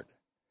Lord.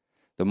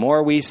 The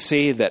more we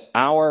see that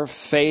our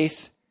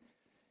faith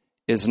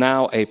is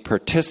now a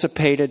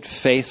participated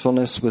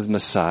faithfulness with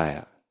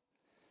Messiah,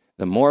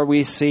 the more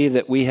we see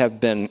that we have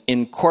been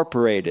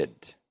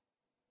incorporated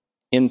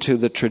into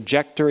the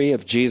trajectory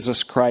of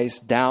Jesus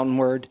Christ,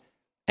 downward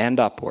and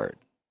upward,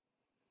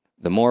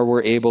 the more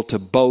we're able to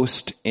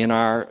boast in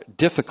our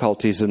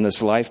difficulties in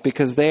this life,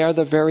 because they are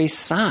the very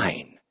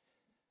sign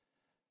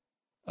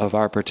of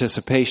our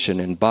participation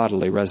in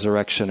bodily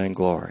resurrection and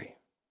glory.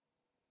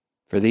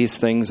 For these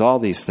things, all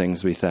these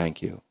things, we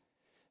thank you.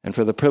 And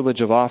for the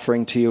privilege of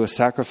offering to you a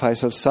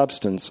sacrifice of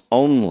substance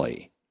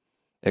only,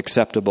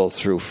 acceptable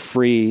through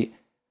free,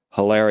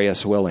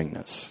 hilarious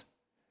willingness.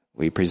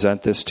 We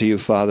present this to you,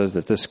 Father,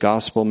 that this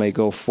gospel may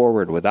go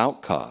forward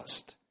without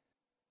cost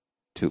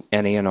to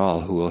any and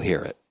all who will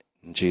hear it.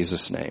 In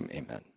Jesus' name, amen.